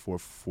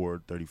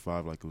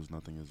 435 like it was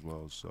nothing as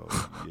well. So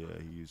yeah,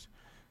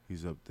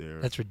 he's up there.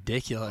 That's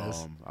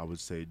ridiculous. I would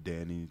say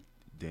Danny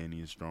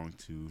is strong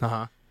too.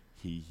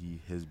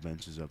 His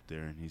bench is up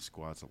there and he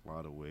squats a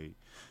lot of weight.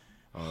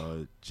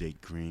 Jake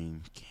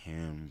Green,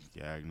 Cam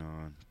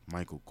Gagnon,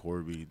 Michael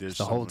Corby. There's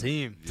the whole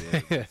team.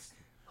 Yeah,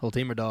 whole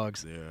team are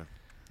dogs. Yeah.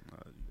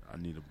 I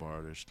need to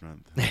borrow their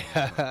strength.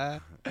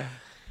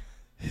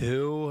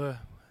 Who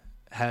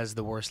has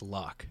the worst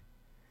luck?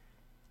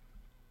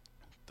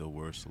 The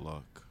worst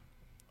luck.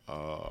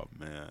 Oh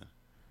man.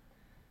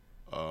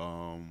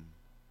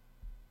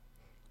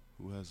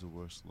 Who has the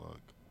worst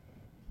luck?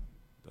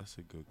 That's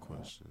a good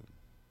question.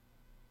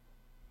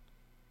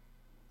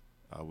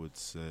 I would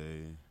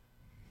say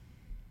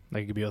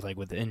Like it could be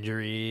with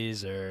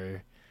injuries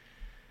or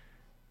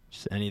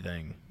just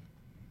anything.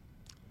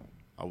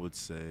 I would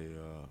say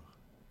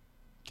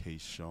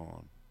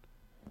Kayshawn.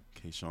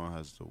 Kayshawn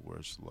has the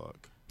worst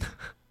luck.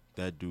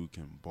 That dude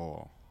can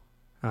ball.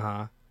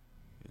 And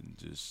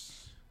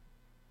just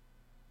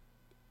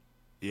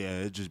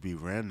it'd just be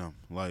random.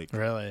 Like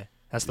really?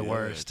 That's the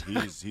worst.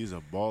 He's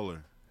a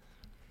baller.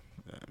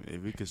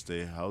 If he could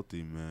stay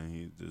healthy,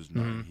 man, there's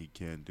nothing he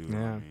can't do.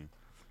 Yeah. I mean,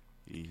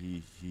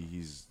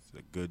 he's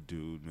a good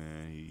dude,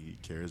 man. He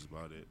cares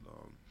about it.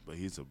 But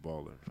he's a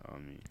baller. I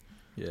mean,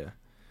 Yeah.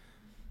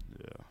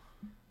 yeah.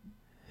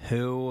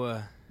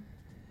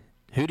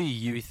 Who do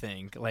you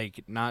think,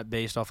 like, not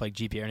based off like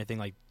GPA or anything,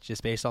 like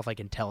just based off like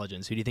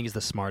intelligence, who do you think is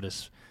the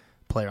smartest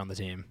player on the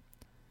team?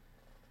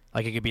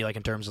 Like, it could be like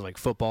in terms of like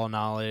football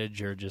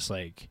knowledge or just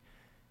like,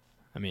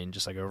 I mean,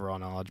 just like overall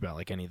knowledge about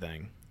like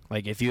anything.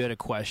 Like, if you had a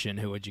question,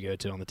 who would you go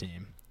to on the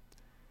team?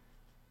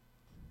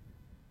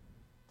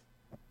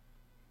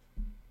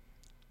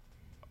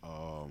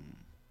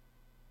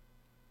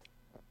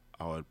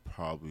 I would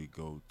probably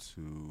go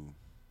to.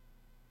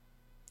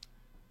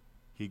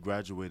 He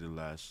graduated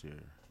last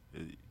year.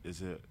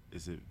 Is it?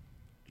 You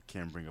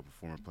can't bring up a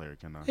former player,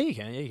 can I? Yeah, you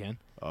can. Yeah, you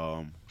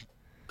can.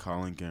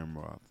 Colin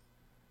Gamroth.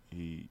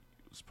 He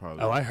was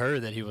probably. Oh, I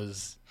heard that he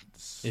was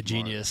a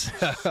genius.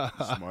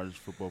 The smartest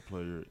football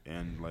player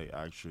and like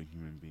actual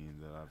human being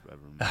that I've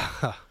ever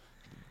met.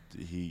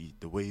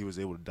 The way he was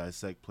able to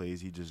dissect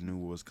plays, he just knew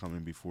what was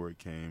coming before it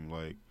came.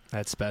 Like,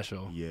 That's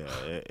special. yeah,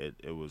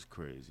 it was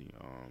crazy.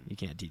 You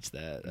can't teach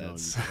that. No,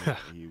 That's you can't.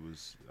 He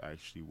was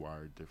actually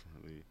wired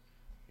differently,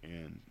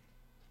 and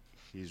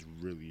he's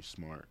really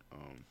smart.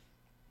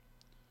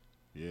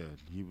 Yeah,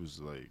 he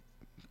was like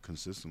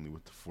consistently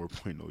with the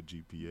 4.0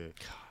 GPA.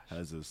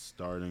 As a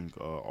starting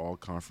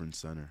all-conference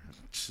center.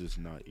 It's just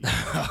not easy.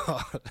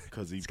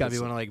 Cause it's got to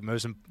be one of like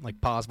most like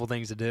possible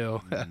things to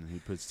do. He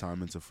puts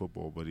time into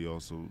football, but he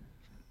also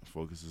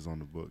focuses on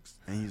the books.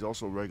 And he's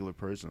also a regular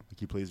person. Like,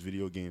 he plays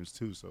video games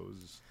too, so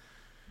it's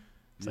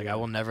like, I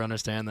will never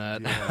understand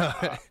that.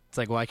 Yeah. It's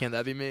like, why can't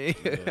that be me?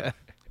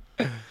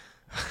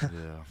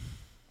 Yeah.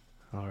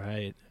 All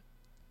right.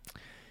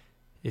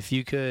 If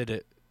you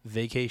could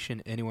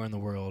vacation anywhere in the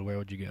world, where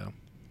would you go?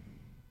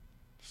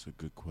 That's a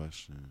good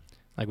question.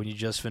 Like, when you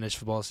just finished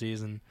football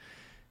season,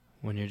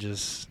 when you're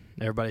just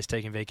everybody's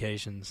taking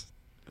vacations,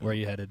 where are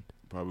you headed?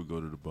 Probably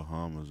go to the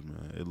Bahamas,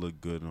 man. It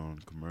looked good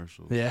on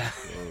commercials. Yeah.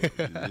 So,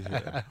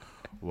 yeah.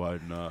 Why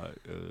not?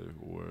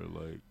 Or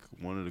like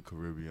one of the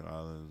Caribbean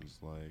islands,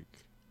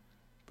 like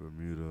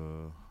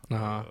Bermuda.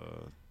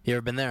 You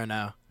ever been there or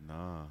no?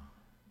 Nah.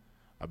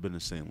 I've been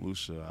to St.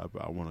 Lucia.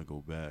 I want to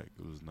go back.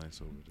 It was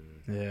nice over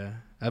there. Yeah.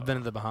 I've been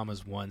to the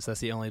Bahamas once. That's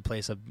the only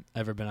place I've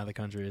ever been out of the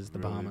country is the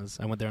Really? Bahamas.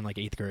 I went there in like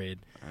 8th grade.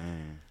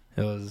 Dang.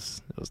 It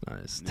was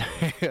nice.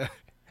 Yeah.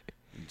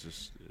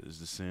 Just is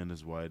the sand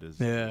as white as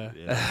Yeah.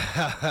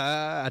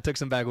 I took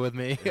some back with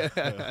me.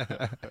 Yeah,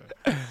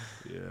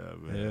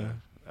 man.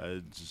 Yeah.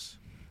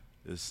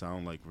 It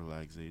sounds like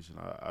relaxation.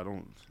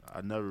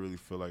 I never really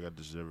feel like I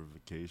deserve a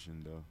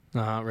vacation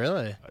though.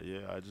 Really?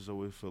 Yeah, I just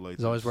always feel like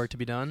There's always work to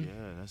be done?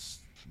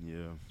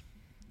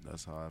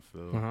 That's how I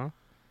feel.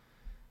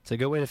 It's a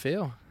good way to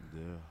feel.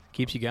 Yeah.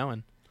 Keeps you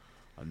going.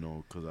 I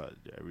know, because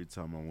every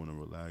time I want to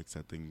relax,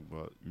 I think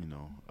about,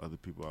 other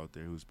people out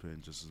there who's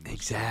paying just as much.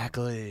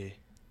 Exactly.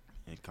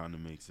 It kind of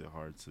makes it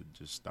hard to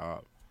just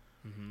stop.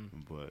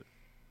 Mm-hmm. But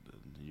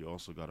you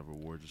also got to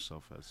reward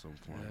yourself at some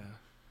point. Yeah.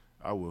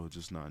 I will,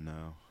 just not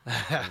now.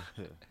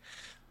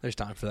 There's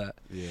time for that.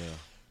 Yeah.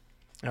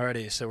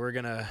 Alrighty, so we're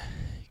going to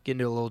get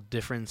into a little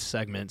different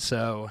segment.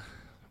 So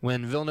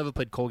when Villanova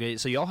played Colgate,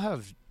 so y'all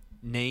have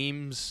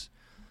names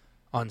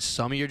on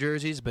some of your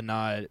jerseys, but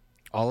not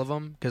all of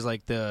them? Because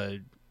like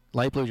the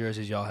light blue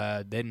jerseys y'all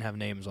had, they didn't have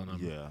names on them.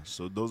 Yeah,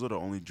 so those are the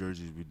only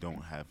jerseys we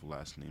don't have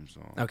last names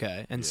on.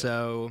 Okay, and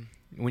so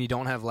when you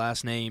don't have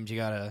last names, you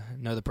got to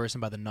know the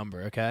person by the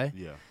number, okay?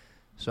 Yeah.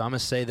 So I'm going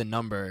to say the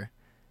number,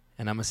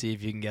 and I'm going to see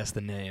if you can guess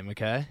the name,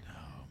 okay?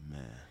 Oh,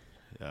 man.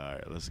 Yeah, all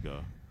right, let's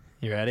go.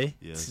 You ready?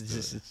 Yeah,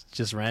 It's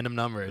just random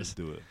numbers. Let's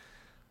do it.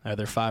 All right,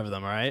 there are 5 of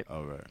them, all right?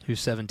 All right. Who's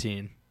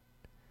 17?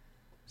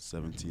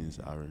 17 is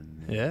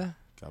Aaron. Yeah?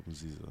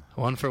 Capoziza.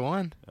 1 for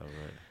 1. All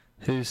right.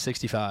 Who's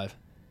 65?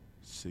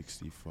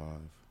 65.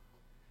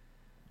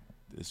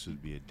 This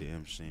would be a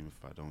damn shame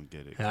if I don't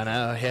get it. I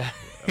know, yeah.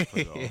 I put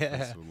the Yeah.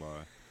 offensive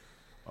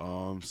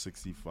line.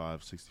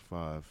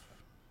 65.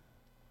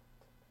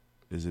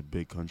 Is it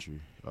Big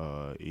Country?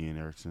 Ian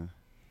Erickson.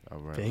 All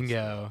right.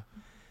 Bingo.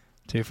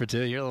 2 for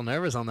 2. You're a little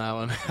nervous on that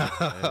one.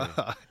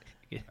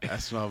 Hey,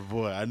 that's my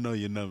boy. I know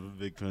your number,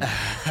 Big Country.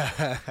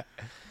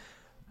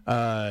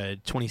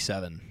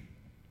 27.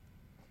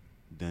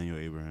 Daniel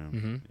Abraham.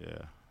 Mm-hmm.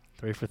 Yeah.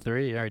 3 for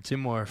 3. All right, 2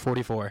 more.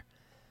 44.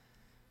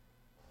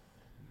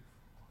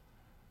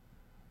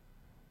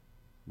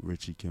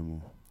 Richie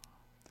Kimmel.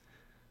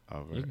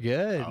 All right. You're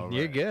good. All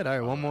You're right. good. All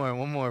right, All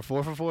one more.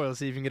 4 for 4. Let's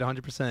see if you can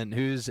get 100%.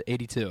 Who's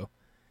 82?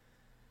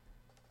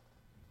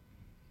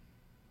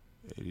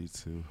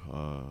 82.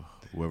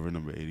 Whoever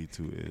number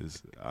 82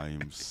 is, I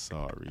am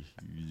sorry.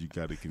 You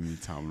got to give me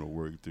time to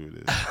work through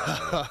this.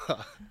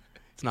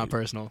 It's not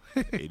personal.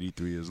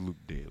 83 is Luke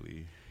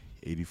Daly.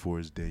 84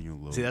 is Daniel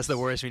Lowe. See, that's the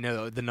worst. We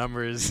know the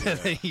numbers.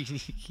 Yeah.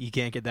 You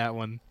can't get that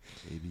one.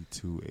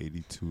 82.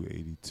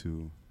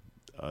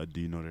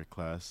 Do you know their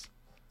class?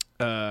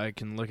 I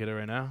can look at it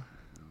right now.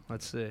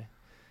 Let's see.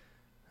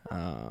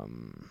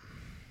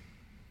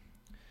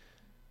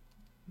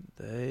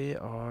 They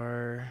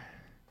are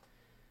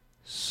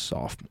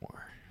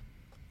sophomore.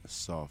 A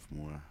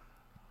sophomore.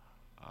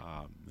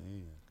 Ah,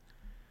 man.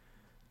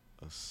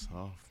 A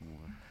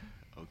sophomore.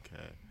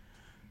 Okay.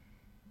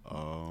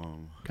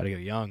 Gotta go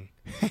young.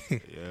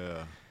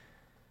 Yeah.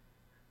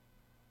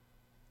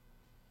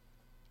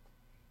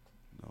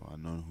 No, I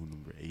know who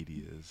number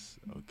 80 is.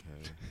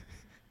 Okay.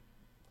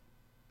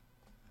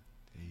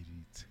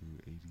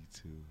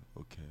 82.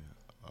 Okay.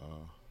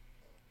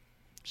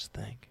 Just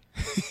think.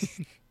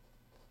 Is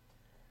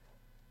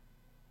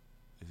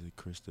it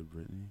Krista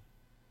Brittany?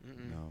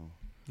 Mm-mm. No.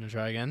 You wanna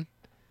try again?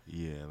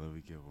 Yeah, let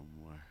me get one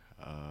more.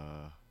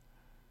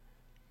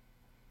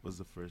 What's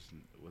the first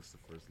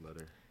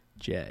letter?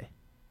 J.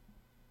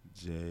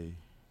 J.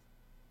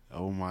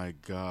 Oh my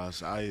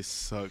gosh, I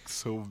suck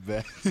so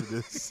bad at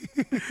this.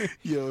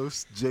 Yo,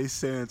 Jay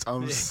Sands,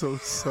 I'm so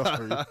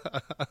sorry.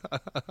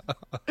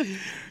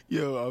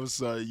 Yo, I'm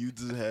sorry. You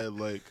just had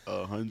like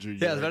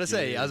 100. Yeah, I was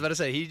about to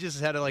say he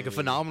just had a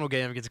phenomenal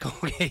game against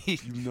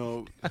Colgate. You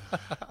know,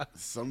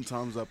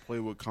 sometimes I play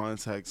with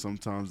contact,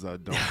 sometimes I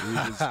don't.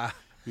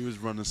 He was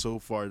running so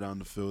far down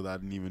the field, I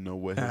didn't even know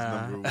what his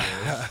number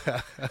was.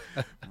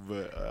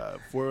 But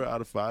 4 out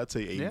of 5, I'd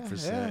say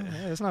 80%.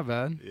 Yeah, that's not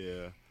bad.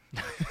 Yeah.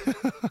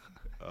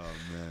 Oh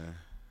man.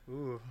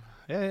 Ooh.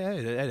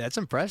 Yeah, that's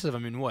impressive. I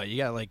mean, what you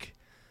got like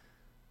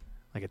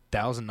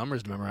 1,000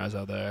 numbers to memorize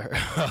out there.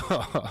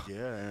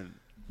 Yeah,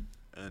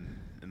 and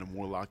in a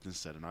more locked-in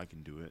setting, I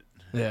can do it.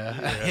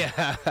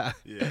 Yeah.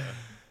 Yeah.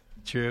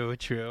 True.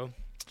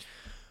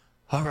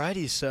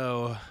 Alrighty,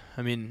 so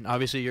I mean,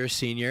 obviously you're a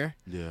senior.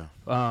 Yeah.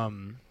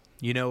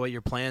 You know what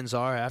your plans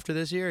are after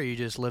this year, or are you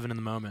just living in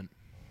the moment?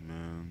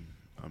 Man,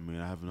 I mean,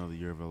 I have another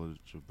year of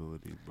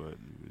eligibility, but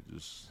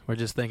we're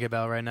just thinking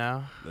about right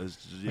now. We're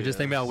just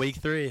thinking about week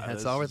 3.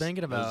 That's all we're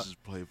thinking about. Let's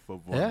just play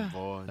football. Yeah, and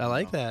ball, I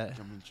like that.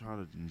 I'm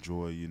trying to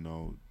enjoy,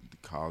 the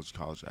college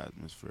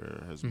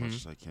atmosphere as much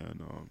as I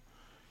can.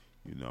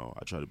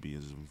 I try to be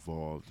as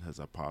involved as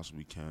I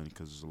possibly can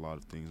because there's a lot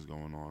of things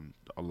going on.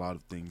 A lot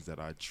of things that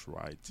I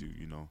try to,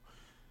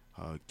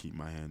 keep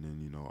my hand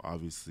in.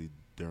 Obviously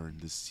during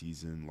this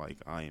season, like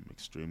I am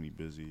extremely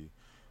busy.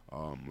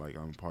 Like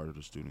I'm part of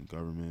the student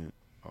government.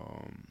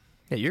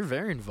 Yeah, you're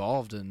very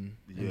involved in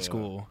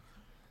school.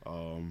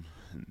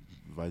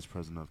 Vice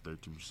president of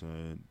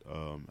 13%,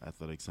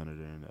 athletic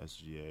senator in the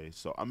SGA.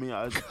 So I mean,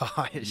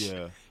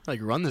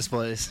 like run this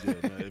place.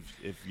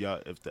 Yeah,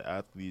 if the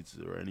athletes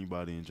or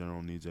anybody in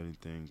general needs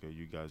anything,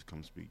 you guys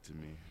come speak to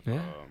me.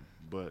 Yeah.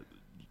 But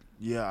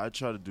yeah, I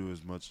try to do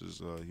as much as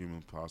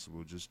humanly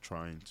possible. Just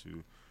trying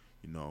to,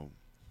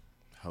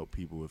 help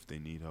people if they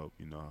need help.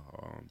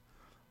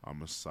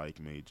 I'm a psych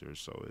major,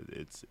 so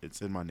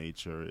it's in my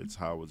nature. It's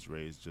how I was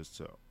raised, just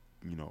to,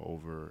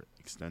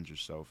 overextend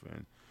yourself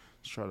and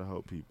just try to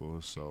help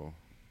people. So,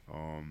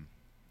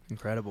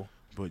 incredible.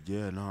 But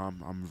yeah, no,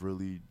 I'm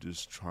really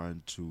just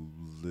trying to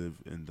live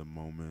in the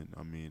moment.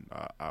 I mean,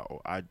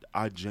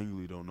 I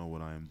genuinely don't know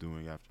what I am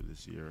doing after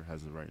this year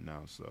as of right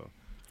now. So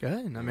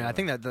good. I mean, I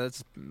think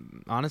that's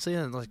honestly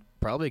like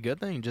probably a good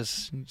thing.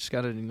 Just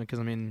gotta, because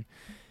I mean,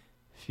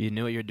 if you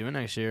knew what you're doing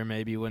next year,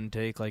 maybe you wouldn't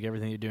take like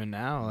everything you're doing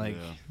now, like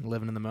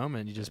living in the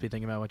moment. You just be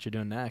thinking about what you're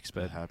doing next.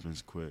 But it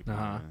happens quick.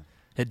 Man.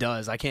 It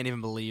does. I can't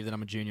even believe that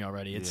I'm a junior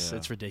already.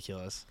 It's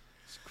ridiculous.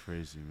 It's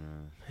crazy,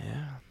 man.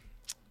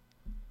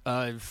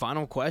 Yeah.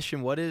 Final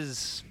question: What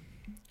is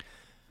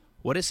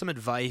some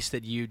advice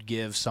that you'd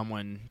give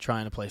someone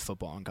trying to play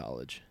football in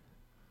college,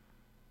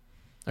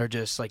 or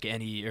just like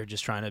or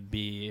just trying to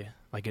be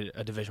like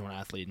a Division I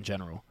athlete in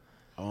general?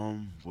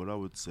 What I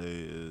would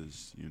say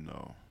is,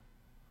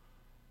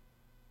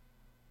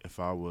 if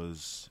I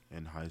was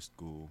in high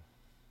school,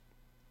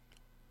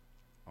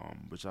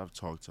 which I've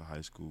talked to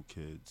high school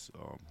kids,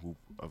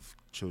 of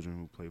children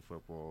who play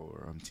football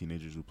or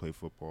teenagers who play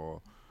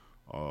football.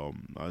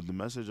 The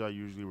message I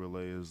usually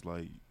relay is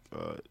like,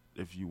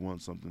 if you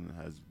want something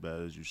as bad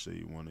as you say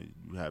you want it,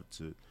 you have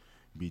to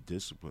be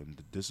disciplined.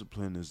 The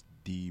discipline is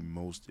the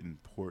most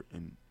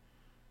important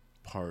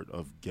part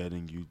of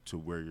getting you to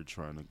where you're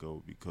trying to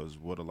go, because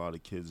what a lot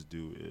of kids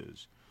do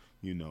is,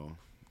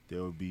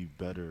 they'll be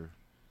better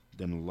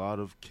than a lot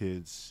of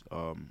kids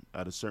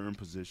at a certain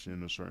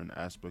position, a certain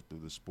aspect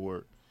of the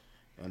sport,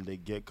 and they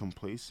get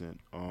complacent.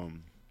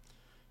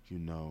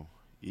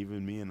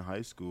 Even me in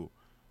high school,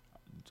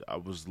 I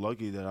was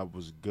lucky that I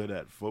was good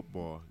at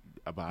football,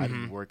 but I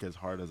didn't work as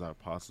hard as I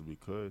possibly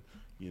could.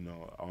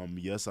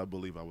 Yes, I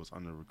believe I was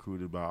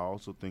under-recruited, but I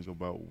also think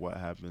about what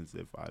happens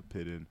if I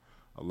put in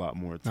a lot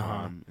more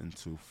time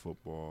into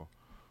football,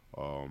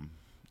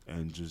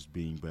 and just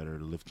being better,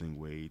 lifting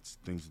weights,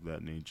 things of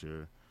that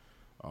nature.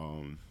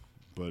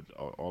 But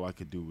all I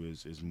could do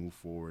is move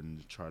forward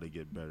and try to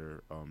get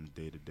better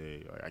day to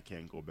day. I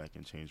can't go back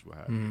and change what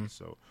happened.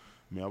 So,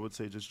 I would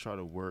say just try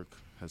to work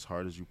as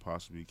hard as you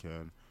possibly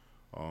can,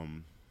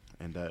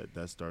 and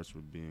that starts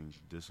with being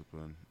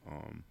disciplined.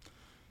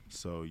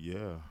 So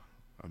yeah,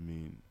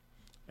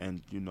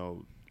 and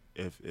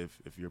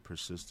if you're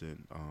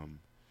persistent,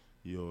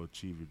 you'll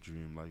achieve your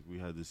dream. Like, we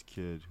had this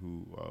kid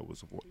who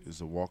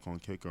is a walk-on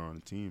kicker on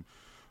the team.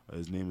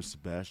 His name is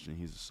Sebastian.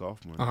 He's a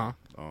sophomore.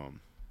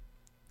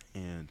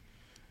 And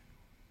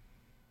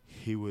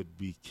he would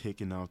be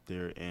kicking out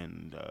there,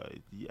 and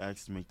he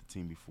asked to make the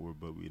team before,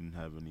 but we didn't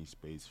have any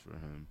space for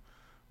him.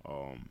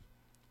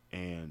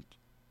 And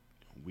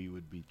we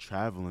would be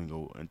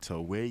traveling into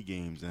away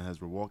games, and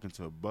as we're walking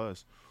to a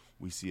bus,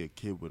 we see a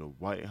kid with a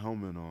white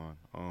helmet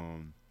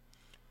on,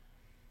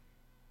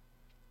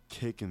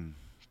 kicking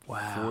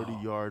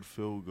 40-yard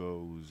field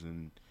goals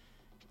and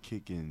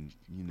kicking,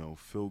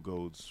 field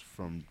goals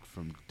from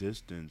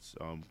distance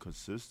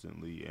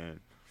consistently. And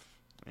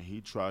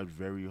he tried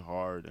very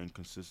hard and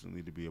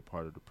consistently to be a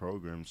part of the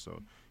program.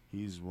 So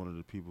he's one of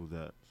the people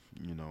that,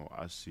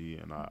 I see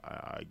and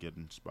I get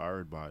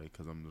inspired by it,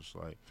 because I'm just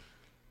like,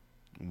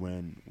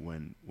 when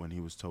he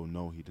was told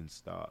no, he didn't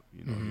stop.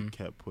 He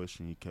kept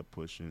pushing,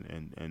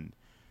 and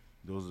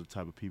those are the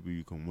type of people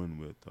you can win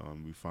with.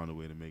 We found a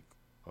way to make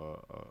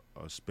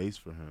a space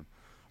for him.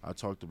 I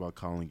talked about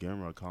Colin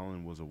Gamrot.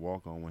 Colin was a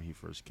walk-on when he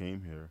first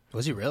came here.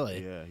 Was he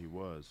really? Yeah, he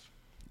was.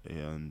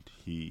 And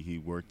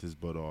he worked his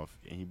butt off,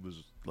 and he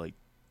was like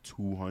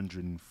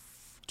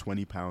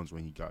 220 pounds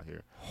when he got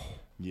here.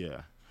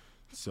 Yeah.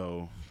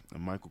 So,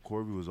 and Michael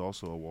Corby was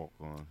also a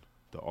walk-on.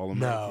 The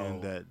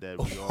All-American that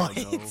we all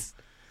know.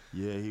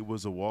 Yeah, he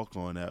was a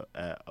walk-on at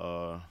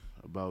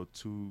about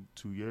two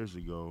years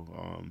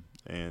ago,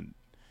 and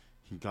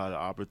he got an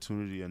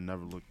opportunity and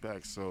never looked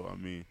back. So, I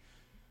mean,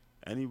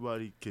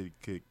 anybody could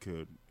get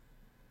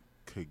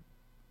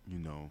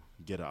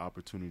an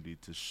opportunity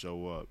to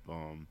show up.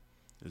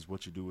 Is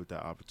what you do with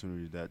that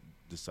opportunity that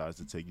decides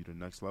to take you to the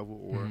next level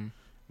or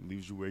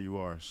leaves you where you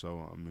are.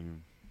 So, I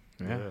mean,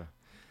 yeah.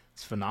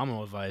 It's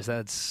phenomenal advice.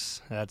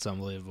 That's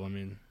unbelievable. I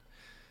mean,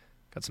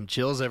 got some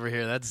chills over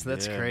here. That's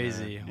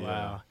crazy. Man.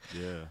 Wow.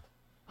 Yeah.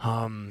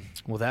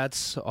 Well,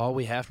 that's all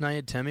we have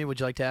tonight. Timmy, would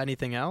you like to add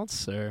anything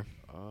else? Or?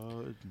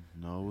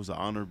 No, it was an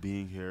honor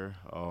being here.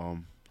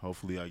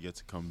 Hopefully I get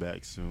to come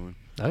back soon.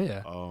 Oh,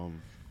 yeah.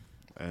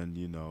 And,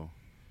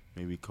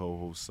 maybe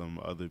co-host some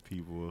other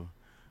people,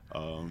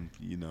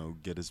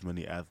 get as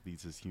many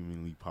athletes as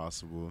humanly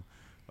possible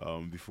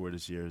before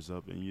this year is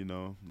up.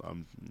 And,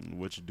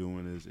 what you're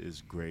doing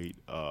is great.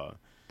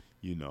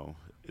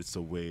 It's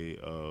a way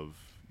of,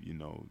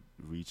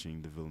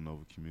 reaching the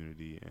Villanova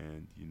community,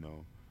 and,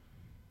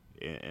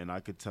 and I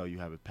could tell you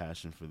have a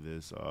passion for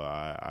this.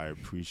 I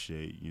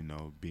appreciate,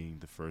 being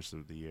the first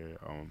of the year.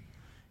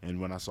 And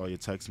when I saw your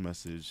text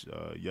message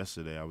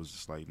yesterday, I was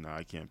just like, nah,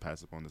 I can't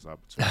pass up on this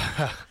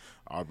opportunity.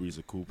 Aubrey's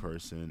a cool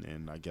person,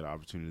 and I get an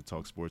opportunity to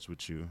talk sports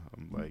with you.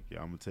 I'm like,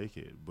 yeah, I'm going to take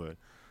it. But,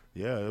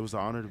 yeah, it was an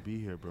honor to be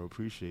here, bro.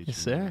 Appreciate you. Yes,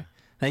 sir. Man.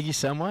 Thank you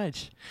so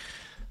much.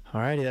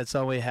 All righty, that's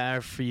all we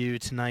have for you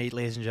tonight,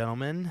 ladies and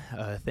gentlemen.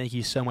 Thank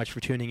you so much for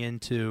tuning in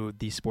to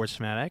the Sports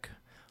Fanatic.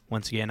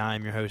 Once again, I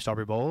am your host,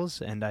 Aubrey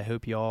Bowles, and I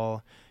hope you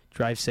all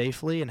drive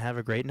safely and have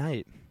a great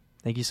night.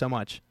 Thank you so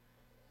much.